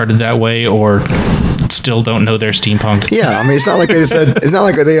either started that way or still don't know their steampunk. Yeah, I mean, it's not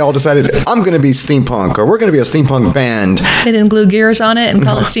like they all decided, I'm going to be steampunk, or we're going to be a steampunk band. They didn't glue gears on it and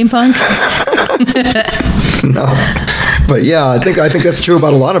call it steampunk? No. But yeah, I think that's true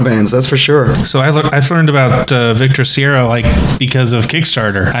about a lot of bands, that's for sure. So I've learned about Victor Sierra because of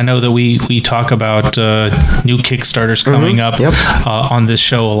Kickstarter. I know that we talk about new Kickstarters coming up on this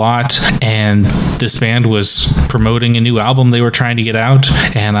show a lot, and this band was promoting a new album they were trying to get out,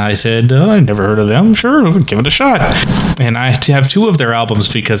 and I said, I've never heard of them. Sure, give it a shot. And I have 2 of their albums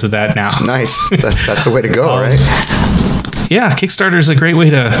because of that now. Nice. That's the way to go, right? Yeah, Kickstarter is a great way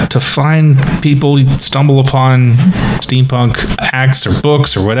to find people, stumble upon steampunk acts or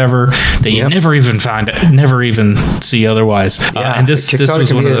books or whatever that you never even see otherwise. Yeah, and this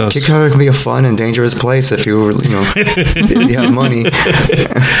was one of those. Kickstarter can be a fun and dangerous place if you have money,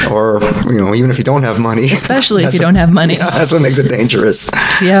 or even if you don't have money. Especially if you don't have money. Yeah, that's what makes it dangerous.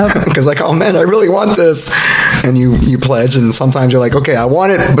 Yeah. Because oh man, I really want this, and you pledge, and sometimes you're like, okay, I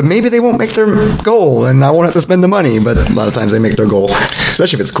want it, but maybe they won't make their goal, and I won't have to spend the money. But a lot of times they make their goal,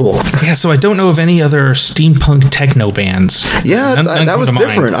 especially if it's cool. Yeah, so I don't know of any other steampunk techno bands. Yeah, that was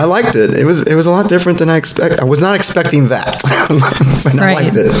different. I liked it. It was a lot different than I expected. I was not expecting that, but I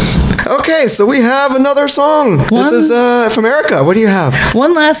liked it. Okay, so we have another song. This is from Erica. What do you have?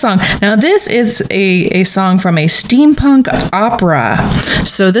 One last song. Now, this is a song from a steampunk opera.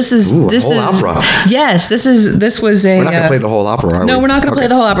 So this is opera. Yes, this was a. We're not gonna play the whole opera, are we? No, we're not gonna play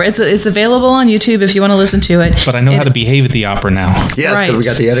the whole opera. It's available on YouTube if you want to listen to it. But I know how to behave at the opera now. Yes, because we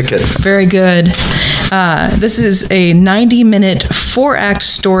got the etiquette. Very good. This is a 90-minute 4-act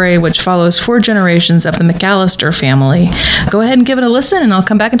story which follows 4 generations of the McAllister family. Go ahead and give it a listen, and I'll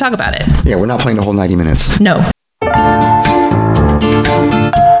come back and talk about it. Yeah, we're not playing the whole 90 minutes. No.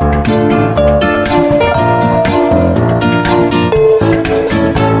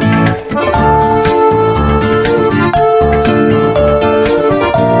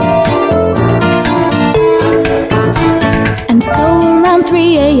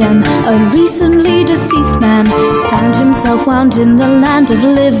 A recently deceased man found himself wound in the land of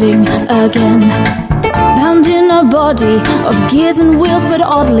living again. Bound in a body of gears and wheels, but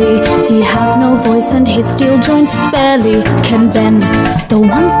oddly he has no voice and his steel joints barely can bend. The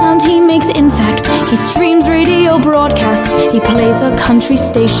one sound he makes, in fact, he streams radio broadcasts. He plays a country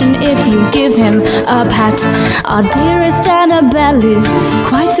station if you give him a pat. Our dearest Annabelle is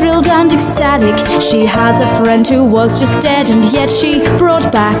quite thrilled and ecstatic. She has a friend who was just dead and yet she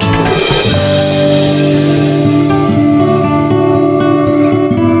brought back.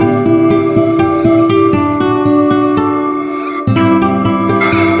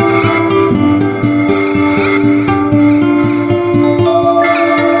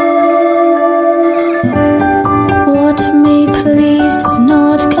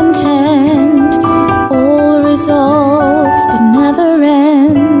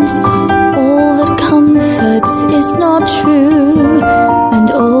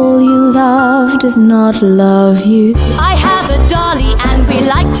 Does not love you. I have a dolly and we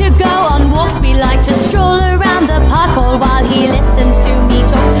like to go on walks. We like to stroll around the park all while he listens to me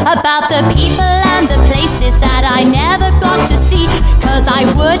talk about the people and the places that I never got to see. Cause I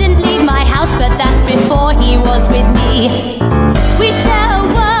wouldn't leave my house, but that's before he was with me. We share a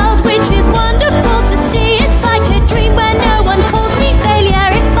world which is wonderful to see. It's like a dream where no one calls me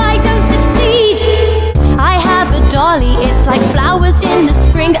failure if I don't succeed. I have a dolly, it's like flowers in the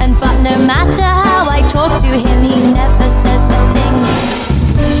spring, and but no matter how I talk to him, he never says a thing.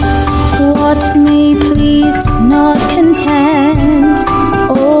 What may please does not content,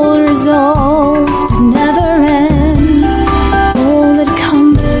 all resolves but never ends. All that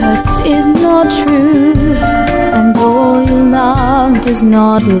comforts is not true, and all you love does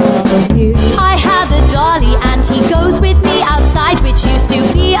not love you. I have a dolly and he goes with me outside, which used to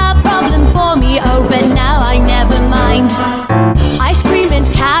be a problem for me, oh but now I never mind. Ice cream and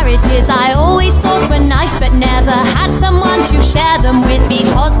carriages I always thought were nice, but never had someone to share them with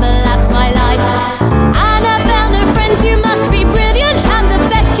because the laugh's my life. Annabelle, no friends, you must be brilliant, and the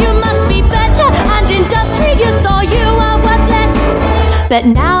best, you must be better and industrious, or you are worthless. But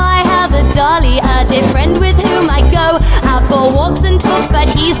now I have a dolly, a dear friend with whom I go out for walks and talks, but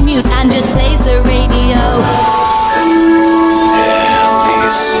he's mute and just plays the radio.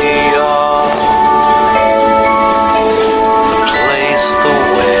 Alicia, the place to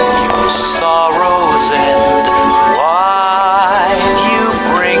when your sorrows end. Why you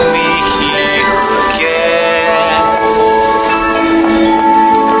bring me here again?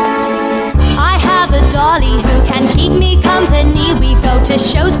 I have a dolly who can keep me company. We go to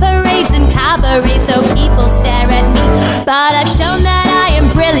shows, parades, and cabarets, though people stare at me. But I've shown that I am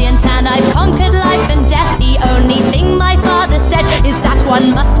brilliant and I've conquered life and death. The only thing my father said is that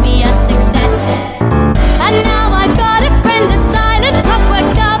one must be a success. And now I've got a friend, a silent clockwork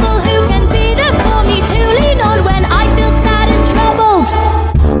double, who can be there for me to lean on when I feel sad and troubled.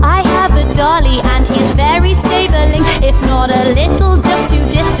 I have a dolly and he's very stabling, if not a little just too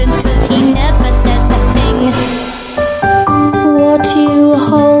distant, 'cause he never says a thing. What you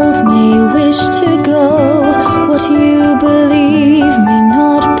hold may wish to go, what you believe may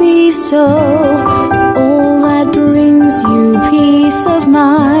not be so. All that brings you peace of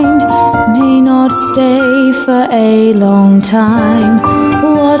mind may not stay for a long time.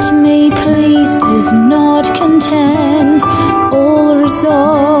 What may please does not contend, all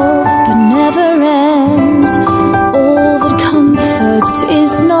resolves but never ends. All that comforts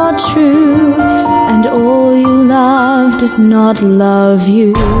is not true, and all you love does not love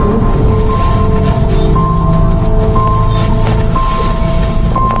you.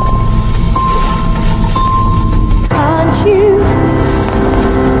 Can't you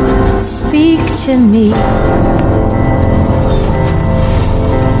speak to me?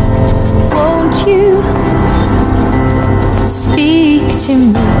 Won't you speak to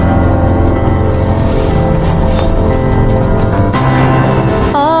me?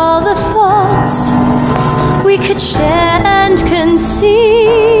 All the thoughts we could share and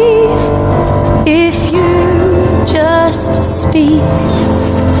conceive, if you just speak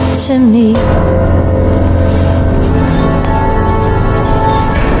to me.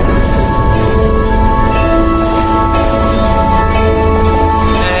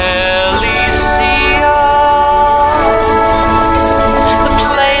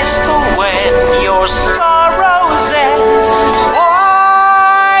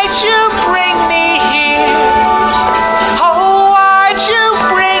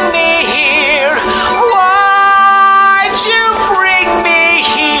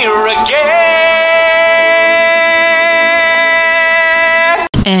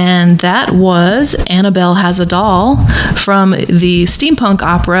 That was Annabelle Has a Doll from the steampunk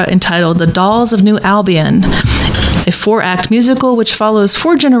opera entitled The Dolls of New Albion, a 4-act musical which follows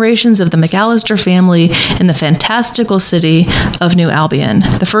 4 generations of the McAllister family in the fantastical city of New Albion.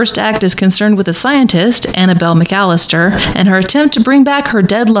 The first act is concerned with a scientist, Annabelle McAllister, and her attempt to bring back her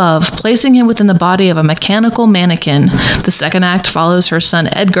dead love, placing him within the body of a mechanical mannequin. The second act follows her son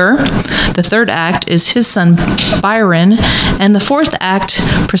Edgar. The third act is his son Byron, and the fourth act,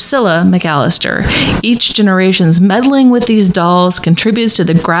 Priscilla McAllister. Each generation's meddling with these dolls contributes to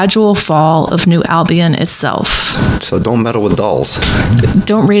the gradual fall of New Albion itself. So don't meddle with dolls.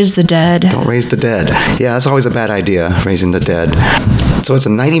 Don't raise the dead. Don't raise the dead. Yeah, that's always a bad idea, raising the dead. So it's a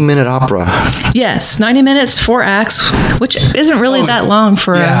 90-minute opera. Yes, 90 minutes, 4 acts, which isn't really that long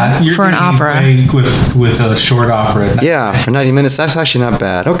for an opera. With a short opera. Yeah, for 90 minutes, that's actually not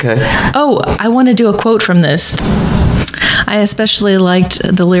bad. Okay. Oh, I want to do a quote from this. I especially liked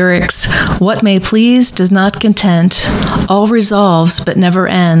the lyrics, "What may please does not content, all resolves but never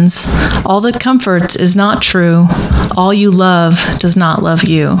ends. All that comforts is not true, all you love does not love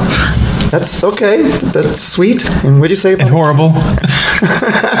you." That's okay. That's sweet. And what'd you say about it? Horrible.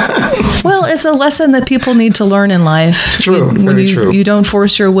 Well, it's a lesson that people need to learn in life. True, very true. You don't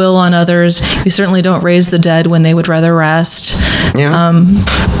force your will on others. You certainly don't raise the dead when they would rather rest. Yeah.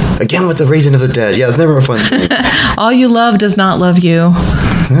 Again with the raising of the dead. Yeah, it's never a fun thing. All you love does not love you.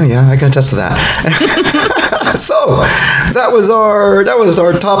 Oh, yeah, I can attest to that. So, that was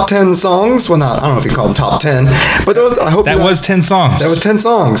our top 10 songs. Well, I don't know if you call them top 10, but those. I hope that was 10 songs. That was 10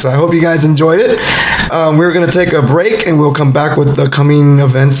 songs. I hope you guys enjoyed it. We're going to take a break, and we'll come back with the coming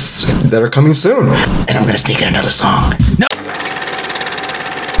events that are coming soon. And I'm going to sneak in another song. No.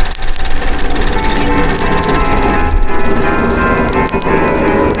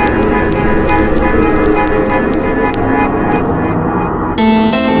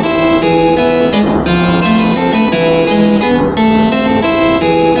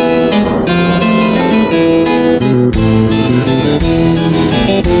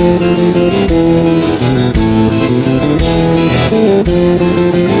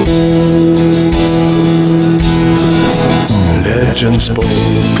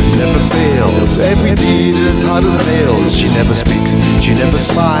 could never fails. Every deed is hard as nails. She never speaks, she never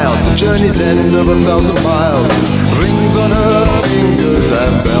smiles. The journey's end of 1,000 miles. Rings on her fingers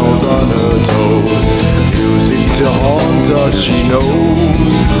and bells on her toes. Music to haunt her, she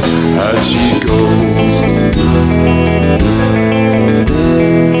knows as she goes.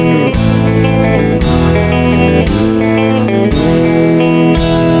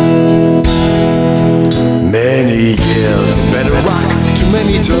 Many years, better rock. Too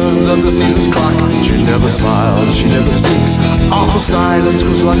many turns on the season's clock. She never smiles, she never speaks. Awful silence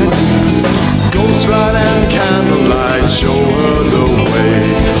goes like a deep. Ghost light and candlelight show her the way.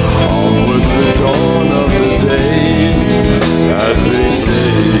 On with the dawn of the day, as they say.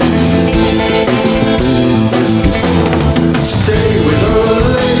 Stay with her,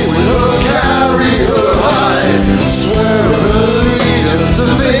 lay with her, carry her high. Swear her allegiance to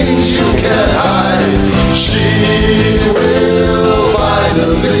things you can't hide. She will find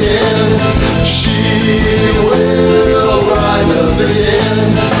us again. She will find us again.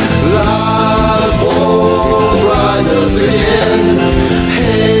 Lies won't find us again.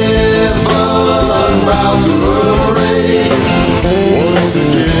 Heaven bows to her reign once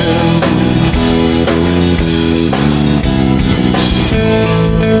again.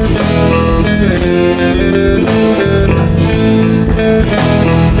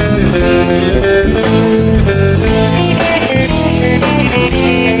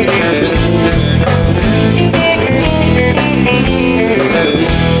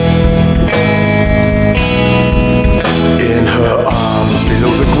 In her arms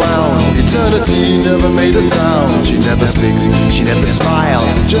below the ground, eternity never made a sound. She never speaks, she never smiles.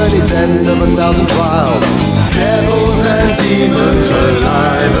 Journey's end of 1,000 trials. Devils and demons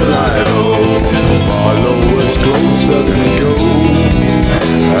alive, alive, oh. Follow us close as we go,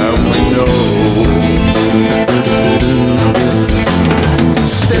 and we know.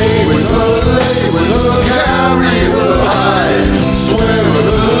 Stay with her, lay with her, carry her high. Swear her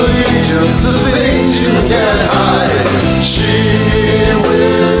allegiance to things you can't hide. She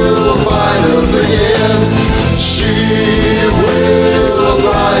will find us again. She will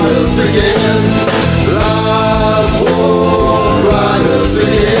find us again. Lives won't find us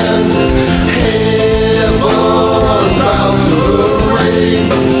again. Heaven bows to her reign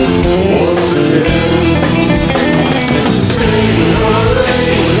once again. Stay with her,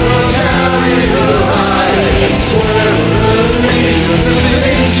 lay with her, carry her high. Swear her allegiance to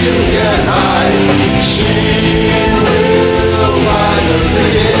things you can't hide. She will find us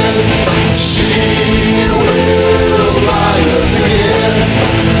again. She will find us again.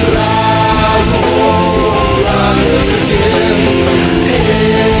 Lies won't find us again.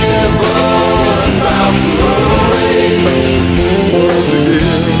 Heaven bows to her reign once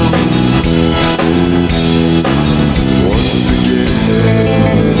again. Once again.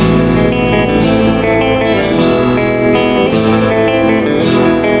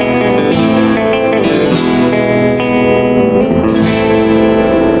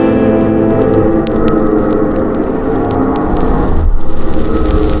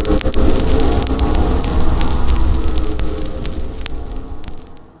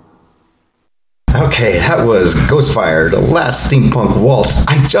 Okay, that was Ghostfire, the last steampunk waltz.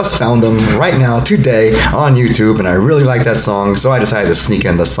 I just found them right now, today, on YouTube, and I really like that song, so I decided to sneak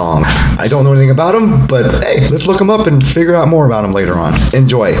in the song. I don't know anything about them, but hey, let's look them up and figure out more about them later on.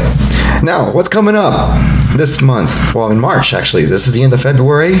 Enjoy. Now, what's coming up this month? Well, in March, actually. This is the end of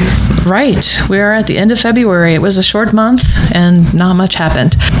February. Right. We are at the end of February. It was a short month, and not much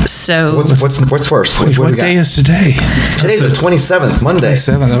happened. So what's first? What day is today? Today's the 27th, Monday.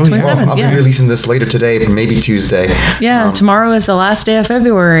 27th. Oh, 27th, I'll yeah. be releasing this later today, maybe Tuesday. Yeah, tomorrow is the last day of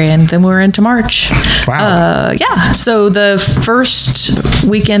February, and then we're into March. Wow. Yeah, so the first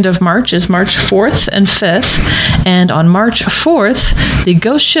weekend of March is March 4th and 5th, and on March 4th, the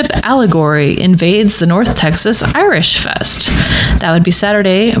Ghost Ship Allegory invades the North Texas Irish Fest. That would be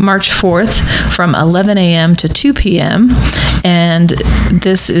Saturday, March 4th from 11 a.m. to 2 p.m., and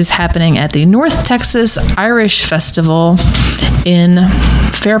this is happening at the North Texas Irish Festival in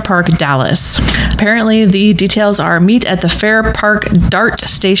Fair Park, Dallas. Apparently, the details are meet at the Fair Park Dart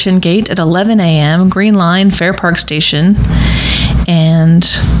Station Gate at 11 a.m., Green Line, Fair Park Station, and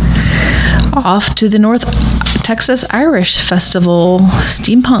off to the North Texas Irish Festival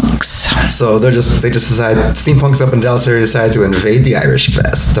Steampunks. So they just decided, steampunks up in Dallas area decided to invade the Irish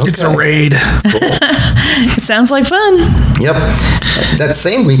Fest. Okay. It's a raid. Cool. It sounds like fun. Yep. That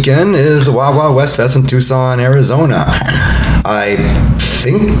same weekend is the Wild Wild West Fest in Tucson, Arizona. I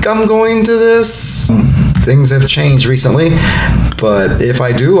think I'm going to this. things have changed recently. But if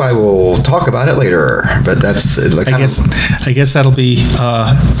I do, I will talk about it later. But that's like I guess that'll be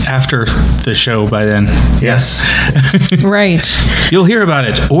after the show by then. Yes. Right. You'll hear about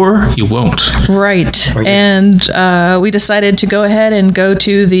it, or you won't. Right. And we decided to go ahead and go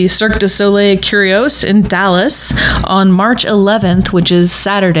to the Cirque du Soleil Curios in Dallas on March 11th, which is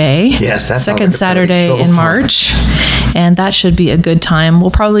Saturday. Yes, that's second Saturday so in fun. March. And that should be a good time.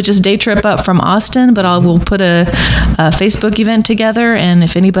 We'll probably just day trip up from Austin, but we'll put a Facebook event together. And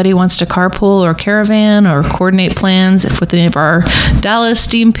if anybody wants to carpool or caravan or coordinate plans with any of our Dallas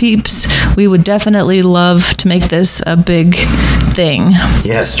Steam peeps, we would definitely love to make this a big thing.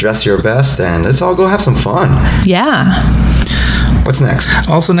 Yes, dress your best and let's all go have some fun. Yeah. What's next?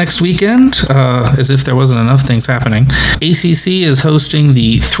 Also next weekend, as if there wasn't enough things happening, ACC is hosting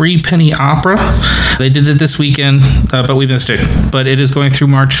the Three Penny Opera. They did it this weekend, but we missed it. But it is going through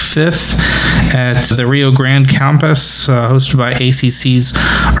March 5th at the Rio Grande campus, hosted by ACC's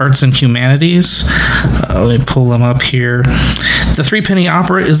Arts and Humanities. Let me pull them up here. The Three Penny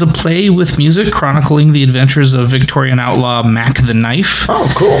Opera is a play with music chronicling the adventures of Victorian outlaw Mac the Knife.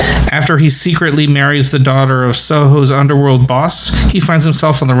 Oh, cool. After he secretly marries the daughter of Soho's underworld boss, he finds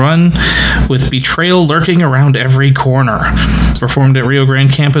himself on the run with betrayal lurking around every corner. It's performed at Rio Grande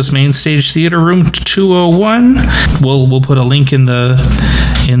Campus Main Stage Theater, room 201. We'll put a link in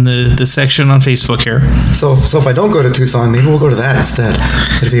the section on Facebook here. So if I don't go to Tucson, maybe we'll go to that instead.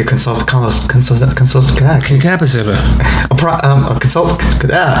 It'll be a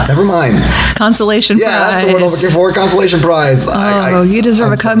never mind. Consolation prize. Yeah, that's the word I'm looking for. Consolation prize. Oh, you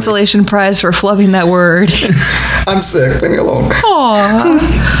deserve a consolation prize for flubbing that word. I'm sick. Leave me alone.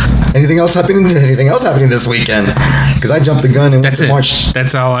 Aww. Anything else happening this weekend? Because I jumped the gun and went to March.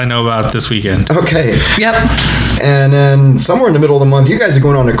 That's all I know about this weekend. Okay. Yep. And then somewhere in the middle of the month, you guys are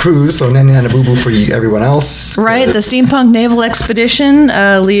going on a cruise, so Nanny Nana Boo Boo for everyone else. Right. The Steampunk Naval Expedition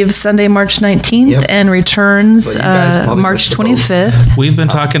leaves Sunday, March 19th and returns March 25th. We've been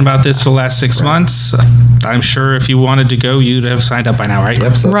talking about this for the last 6 months. I'm sure if you wanted to go, you'd have signed up by now, right?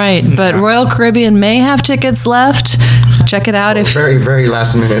 Yep. Right. But Royal Caribbean may have tickets left. Check it out. Very, very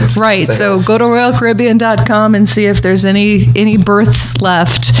last minute. Right. Sales. So go to RoyalCaribbean.com and see if there's any berths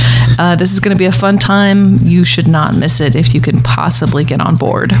left. This is going to be a fun time. You should not miss it if you can possibly get on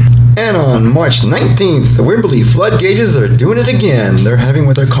board. And on March 19th, the Wimberley Flood Gauges are doing it again. They're having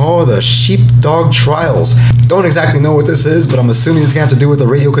what they call the Sheepdog Trials. Don't exactly know what this is, but I'm assuming it's going to have to do with the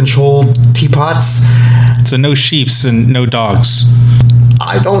radio-controlled teapots. So no sheeps and no dogs.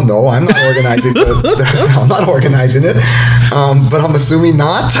 I don't know. I'm not organizing I'm not organizing it, but I'm assuming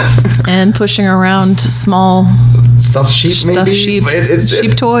not. And pushing around small stuffed sheep, maybe sheep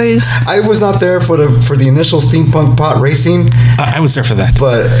toys. I was not there for the initial steampunk pot racing. I was there for that,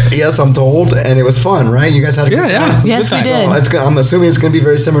 but yes, I'm told, and it was fun, right? You guys had a good time. Yes, we did. So I'm assuming it's going to be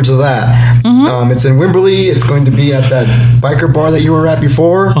very similar to that. Mm-hmm. It's in Wimberley. It's going to be at that biker bar that you were at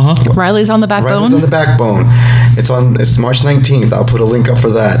before. Riley's on the Backbone. Riley's on the Backbone. It's March 19th. I'll put a link up for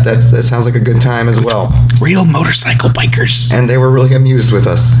that. That sounds like a good time as well. Real motorcycle bikers. And they were really amused with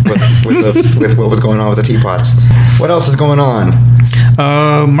us, with what was going on with the teapots. What else is going on?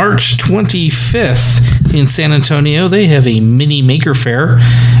 March 25th in San Antonio, they have a mini maker fair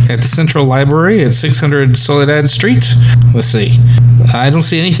at the Central Library at 600 Soledad Street. Let's see. I don't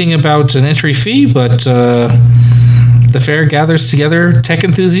see anything about an entry fee, but the fair gathers together tech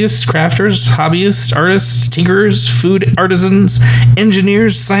enthusiasts, crafters, hobbyists, artists, tinkerers, food artisans,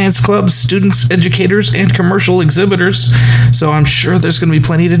 engineers, science clubs, students, educators, and commercial exhibitors. So I'm sure there's going to be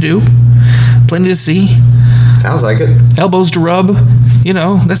plenty to do, plenty to see. Sounds like it. Elbows to rub,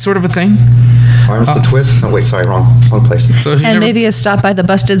 that sort of a thing. Arms to twist. Oh, wait, sorry, wrong place. So and maybe a stop by the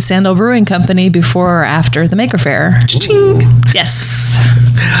Busted Sandal Brewing Company before or after the Maker Fair. Cha-ching. Yes.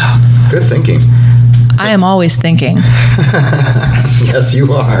 Good thinking. I am always thinking. Yes,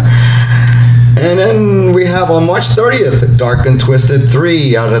 you are. And then we have on March 30th, Dark and Twisted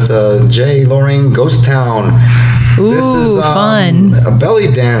 3 out at the J. Loring Ghost Town. Ooh, this is fun. A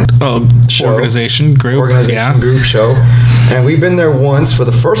belly dance show. Organization group show. And we've been there once for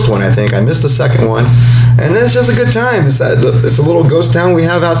the first one, I think. I missed the second one. And it's just a good time. It's a little ghost town we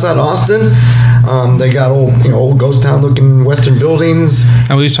have outside Austin. They got old ghost town looking Western buildings.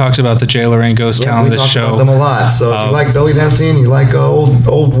 And we've talked about the J. Lorraine Ghost Town this show. We talked about them a lot. So if you like belly dancing, you like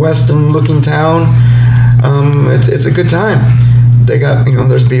old Western looking town, it's a good time. They got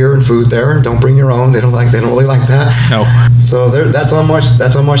there's beer and food there. Don't bring your own. They don't really like that. No. So that's on March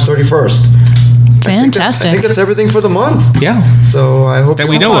 31st. Fantastic. I think that's everything for the month. Yeah. So I hope that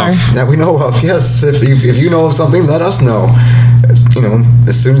we know of. That we know of. Yes. If you know of something, let us know.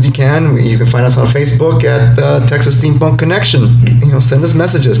 as soon as you can, you can find us on Facebook at Texas Steampunk Connection. Send us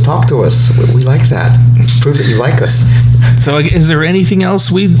messages, talk to us. We like that. It proves that you like us. So, is there anything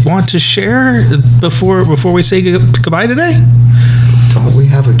else we want to share before we say goodbye today? Don't we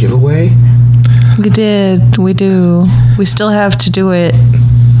have a giveaway? We did. We do. We still have to do it.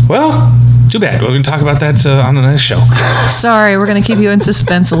 Well, too bad. We're going to talk about that on the next show. Sorry, we're going to keep you in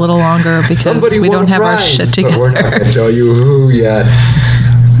suspense a little longer because we don't have our shit together. But we're not going to tell you who yet.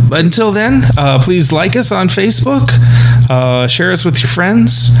 But until then, please like us on Facebook, share us with your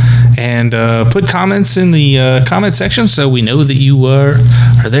friends, and put comments in the comment section so we know that you are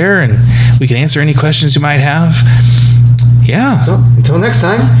there and we can answer any questions you might have. Yeah. So, until next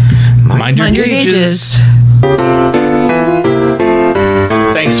time, mind your gauges.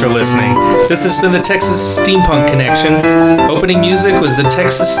 Thanks for listening. This has been the Texas Steampunk Connection. Opening music was The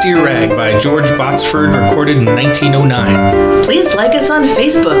Texas Steer Rag by George Botsford, recorded in 1909. Please like us on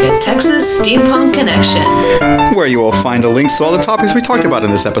Facebook at Texas Steampunk Connection, where you will find links to all the topics we talked about in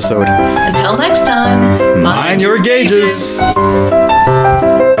this episode. Until next time, mind your gauges.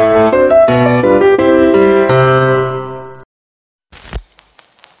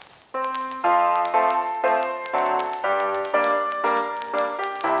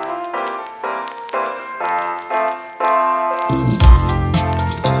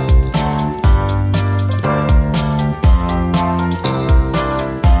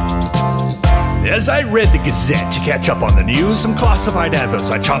 As I read the Gazette to catch up on the news, some classified adverts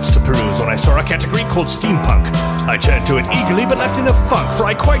I chanced to peruse when I saw a category called steampunk. I turned to it eagerly but left in a funk, for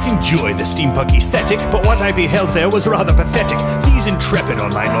I quite enjoy the steampunk aesthetic, but what I beheld there was rather pathetic. These intrepid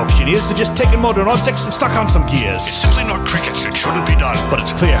online auctioneers had just taken modern objects and stuck on some gears. It's simply not cricket, it shouldn't be done, but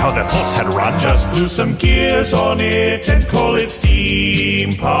it's clear how their thoughts had run. Just glue some gears on it and call it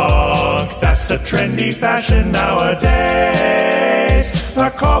steampunk. That's the trendy fashion nowadays. A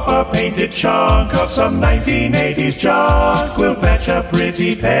copper-painted chunk of some 1980s junk will fetch a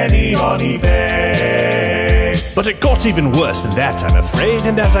pretty penny on eBay. But it got even worse than that, I'm afraid,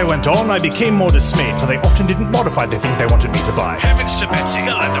 and as I went on, I became more dismayed, for they often didn't modify the things they wanted me to buy. Heavens to Betsy,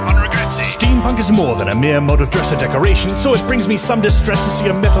 I'll end up on regretsy. Steampunk is more than a mere mode of dress or decoration, so it brings me some distress to see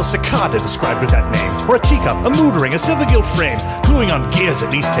a metal cicada described with that name, or a teacup, a mood ring, a silver gilt frame. Gluing on gears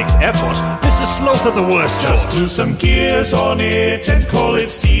at least takes effort. This is sloth of the worst sort. Just glue some gears on it and call it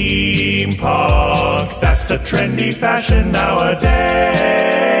steampunk. That's the trendy fashion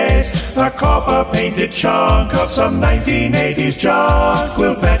nowadays. A copper-painted chunk of some 1980s junk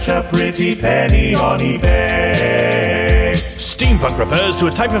will fetch a pretty penny on eBay. Steampunk refers to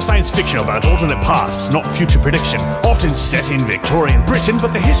a type of science fiction about alternate pasts, not future prediction, often set in Victorian Britain,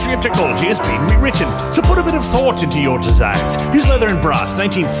 but the history of technology has been rewritten. So put a bit of thought into your designs. Use leather and brass,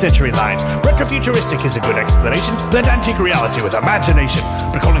 19th century lines. Retrofuturistic is a good explanation. Blend antique reality with imagination.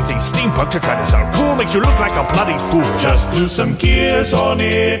 But calling things steampunk to try to sound cool makes you look like a bloody fool. Just glue some gears on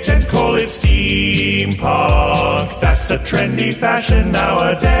it and call it steampunk. That's the trendy fashion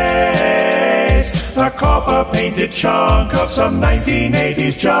nowadays. A copper-painted chunk of some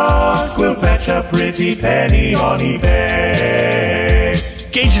 1980s junk will fetch a pretty penny on eBay.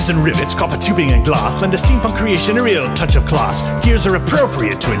 Gauges and rivets, copper tubing and glass lend a steampunk creation a real touch of class. Gears are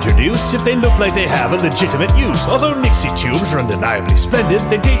appropriate to introduce if they look like they have a legitimate use. Although Nixie tubes are undeniably splendid,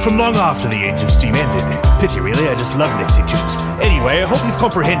 they date from long after the age of steam ended. Pity really, I just love Nixie tubes. Anyway, I hope you've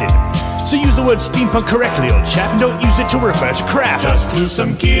comprehended. So use the word steampunk correctly, old chap, and don't use it to refer to crap. Just glue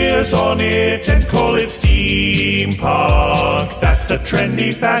some gears on it and call it steampunk. That's the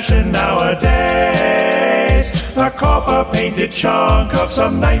trendy fashion nowadays. A copper-painted chunk of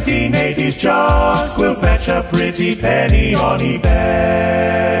some 1980s junk will fetch a pretty penny on eBay.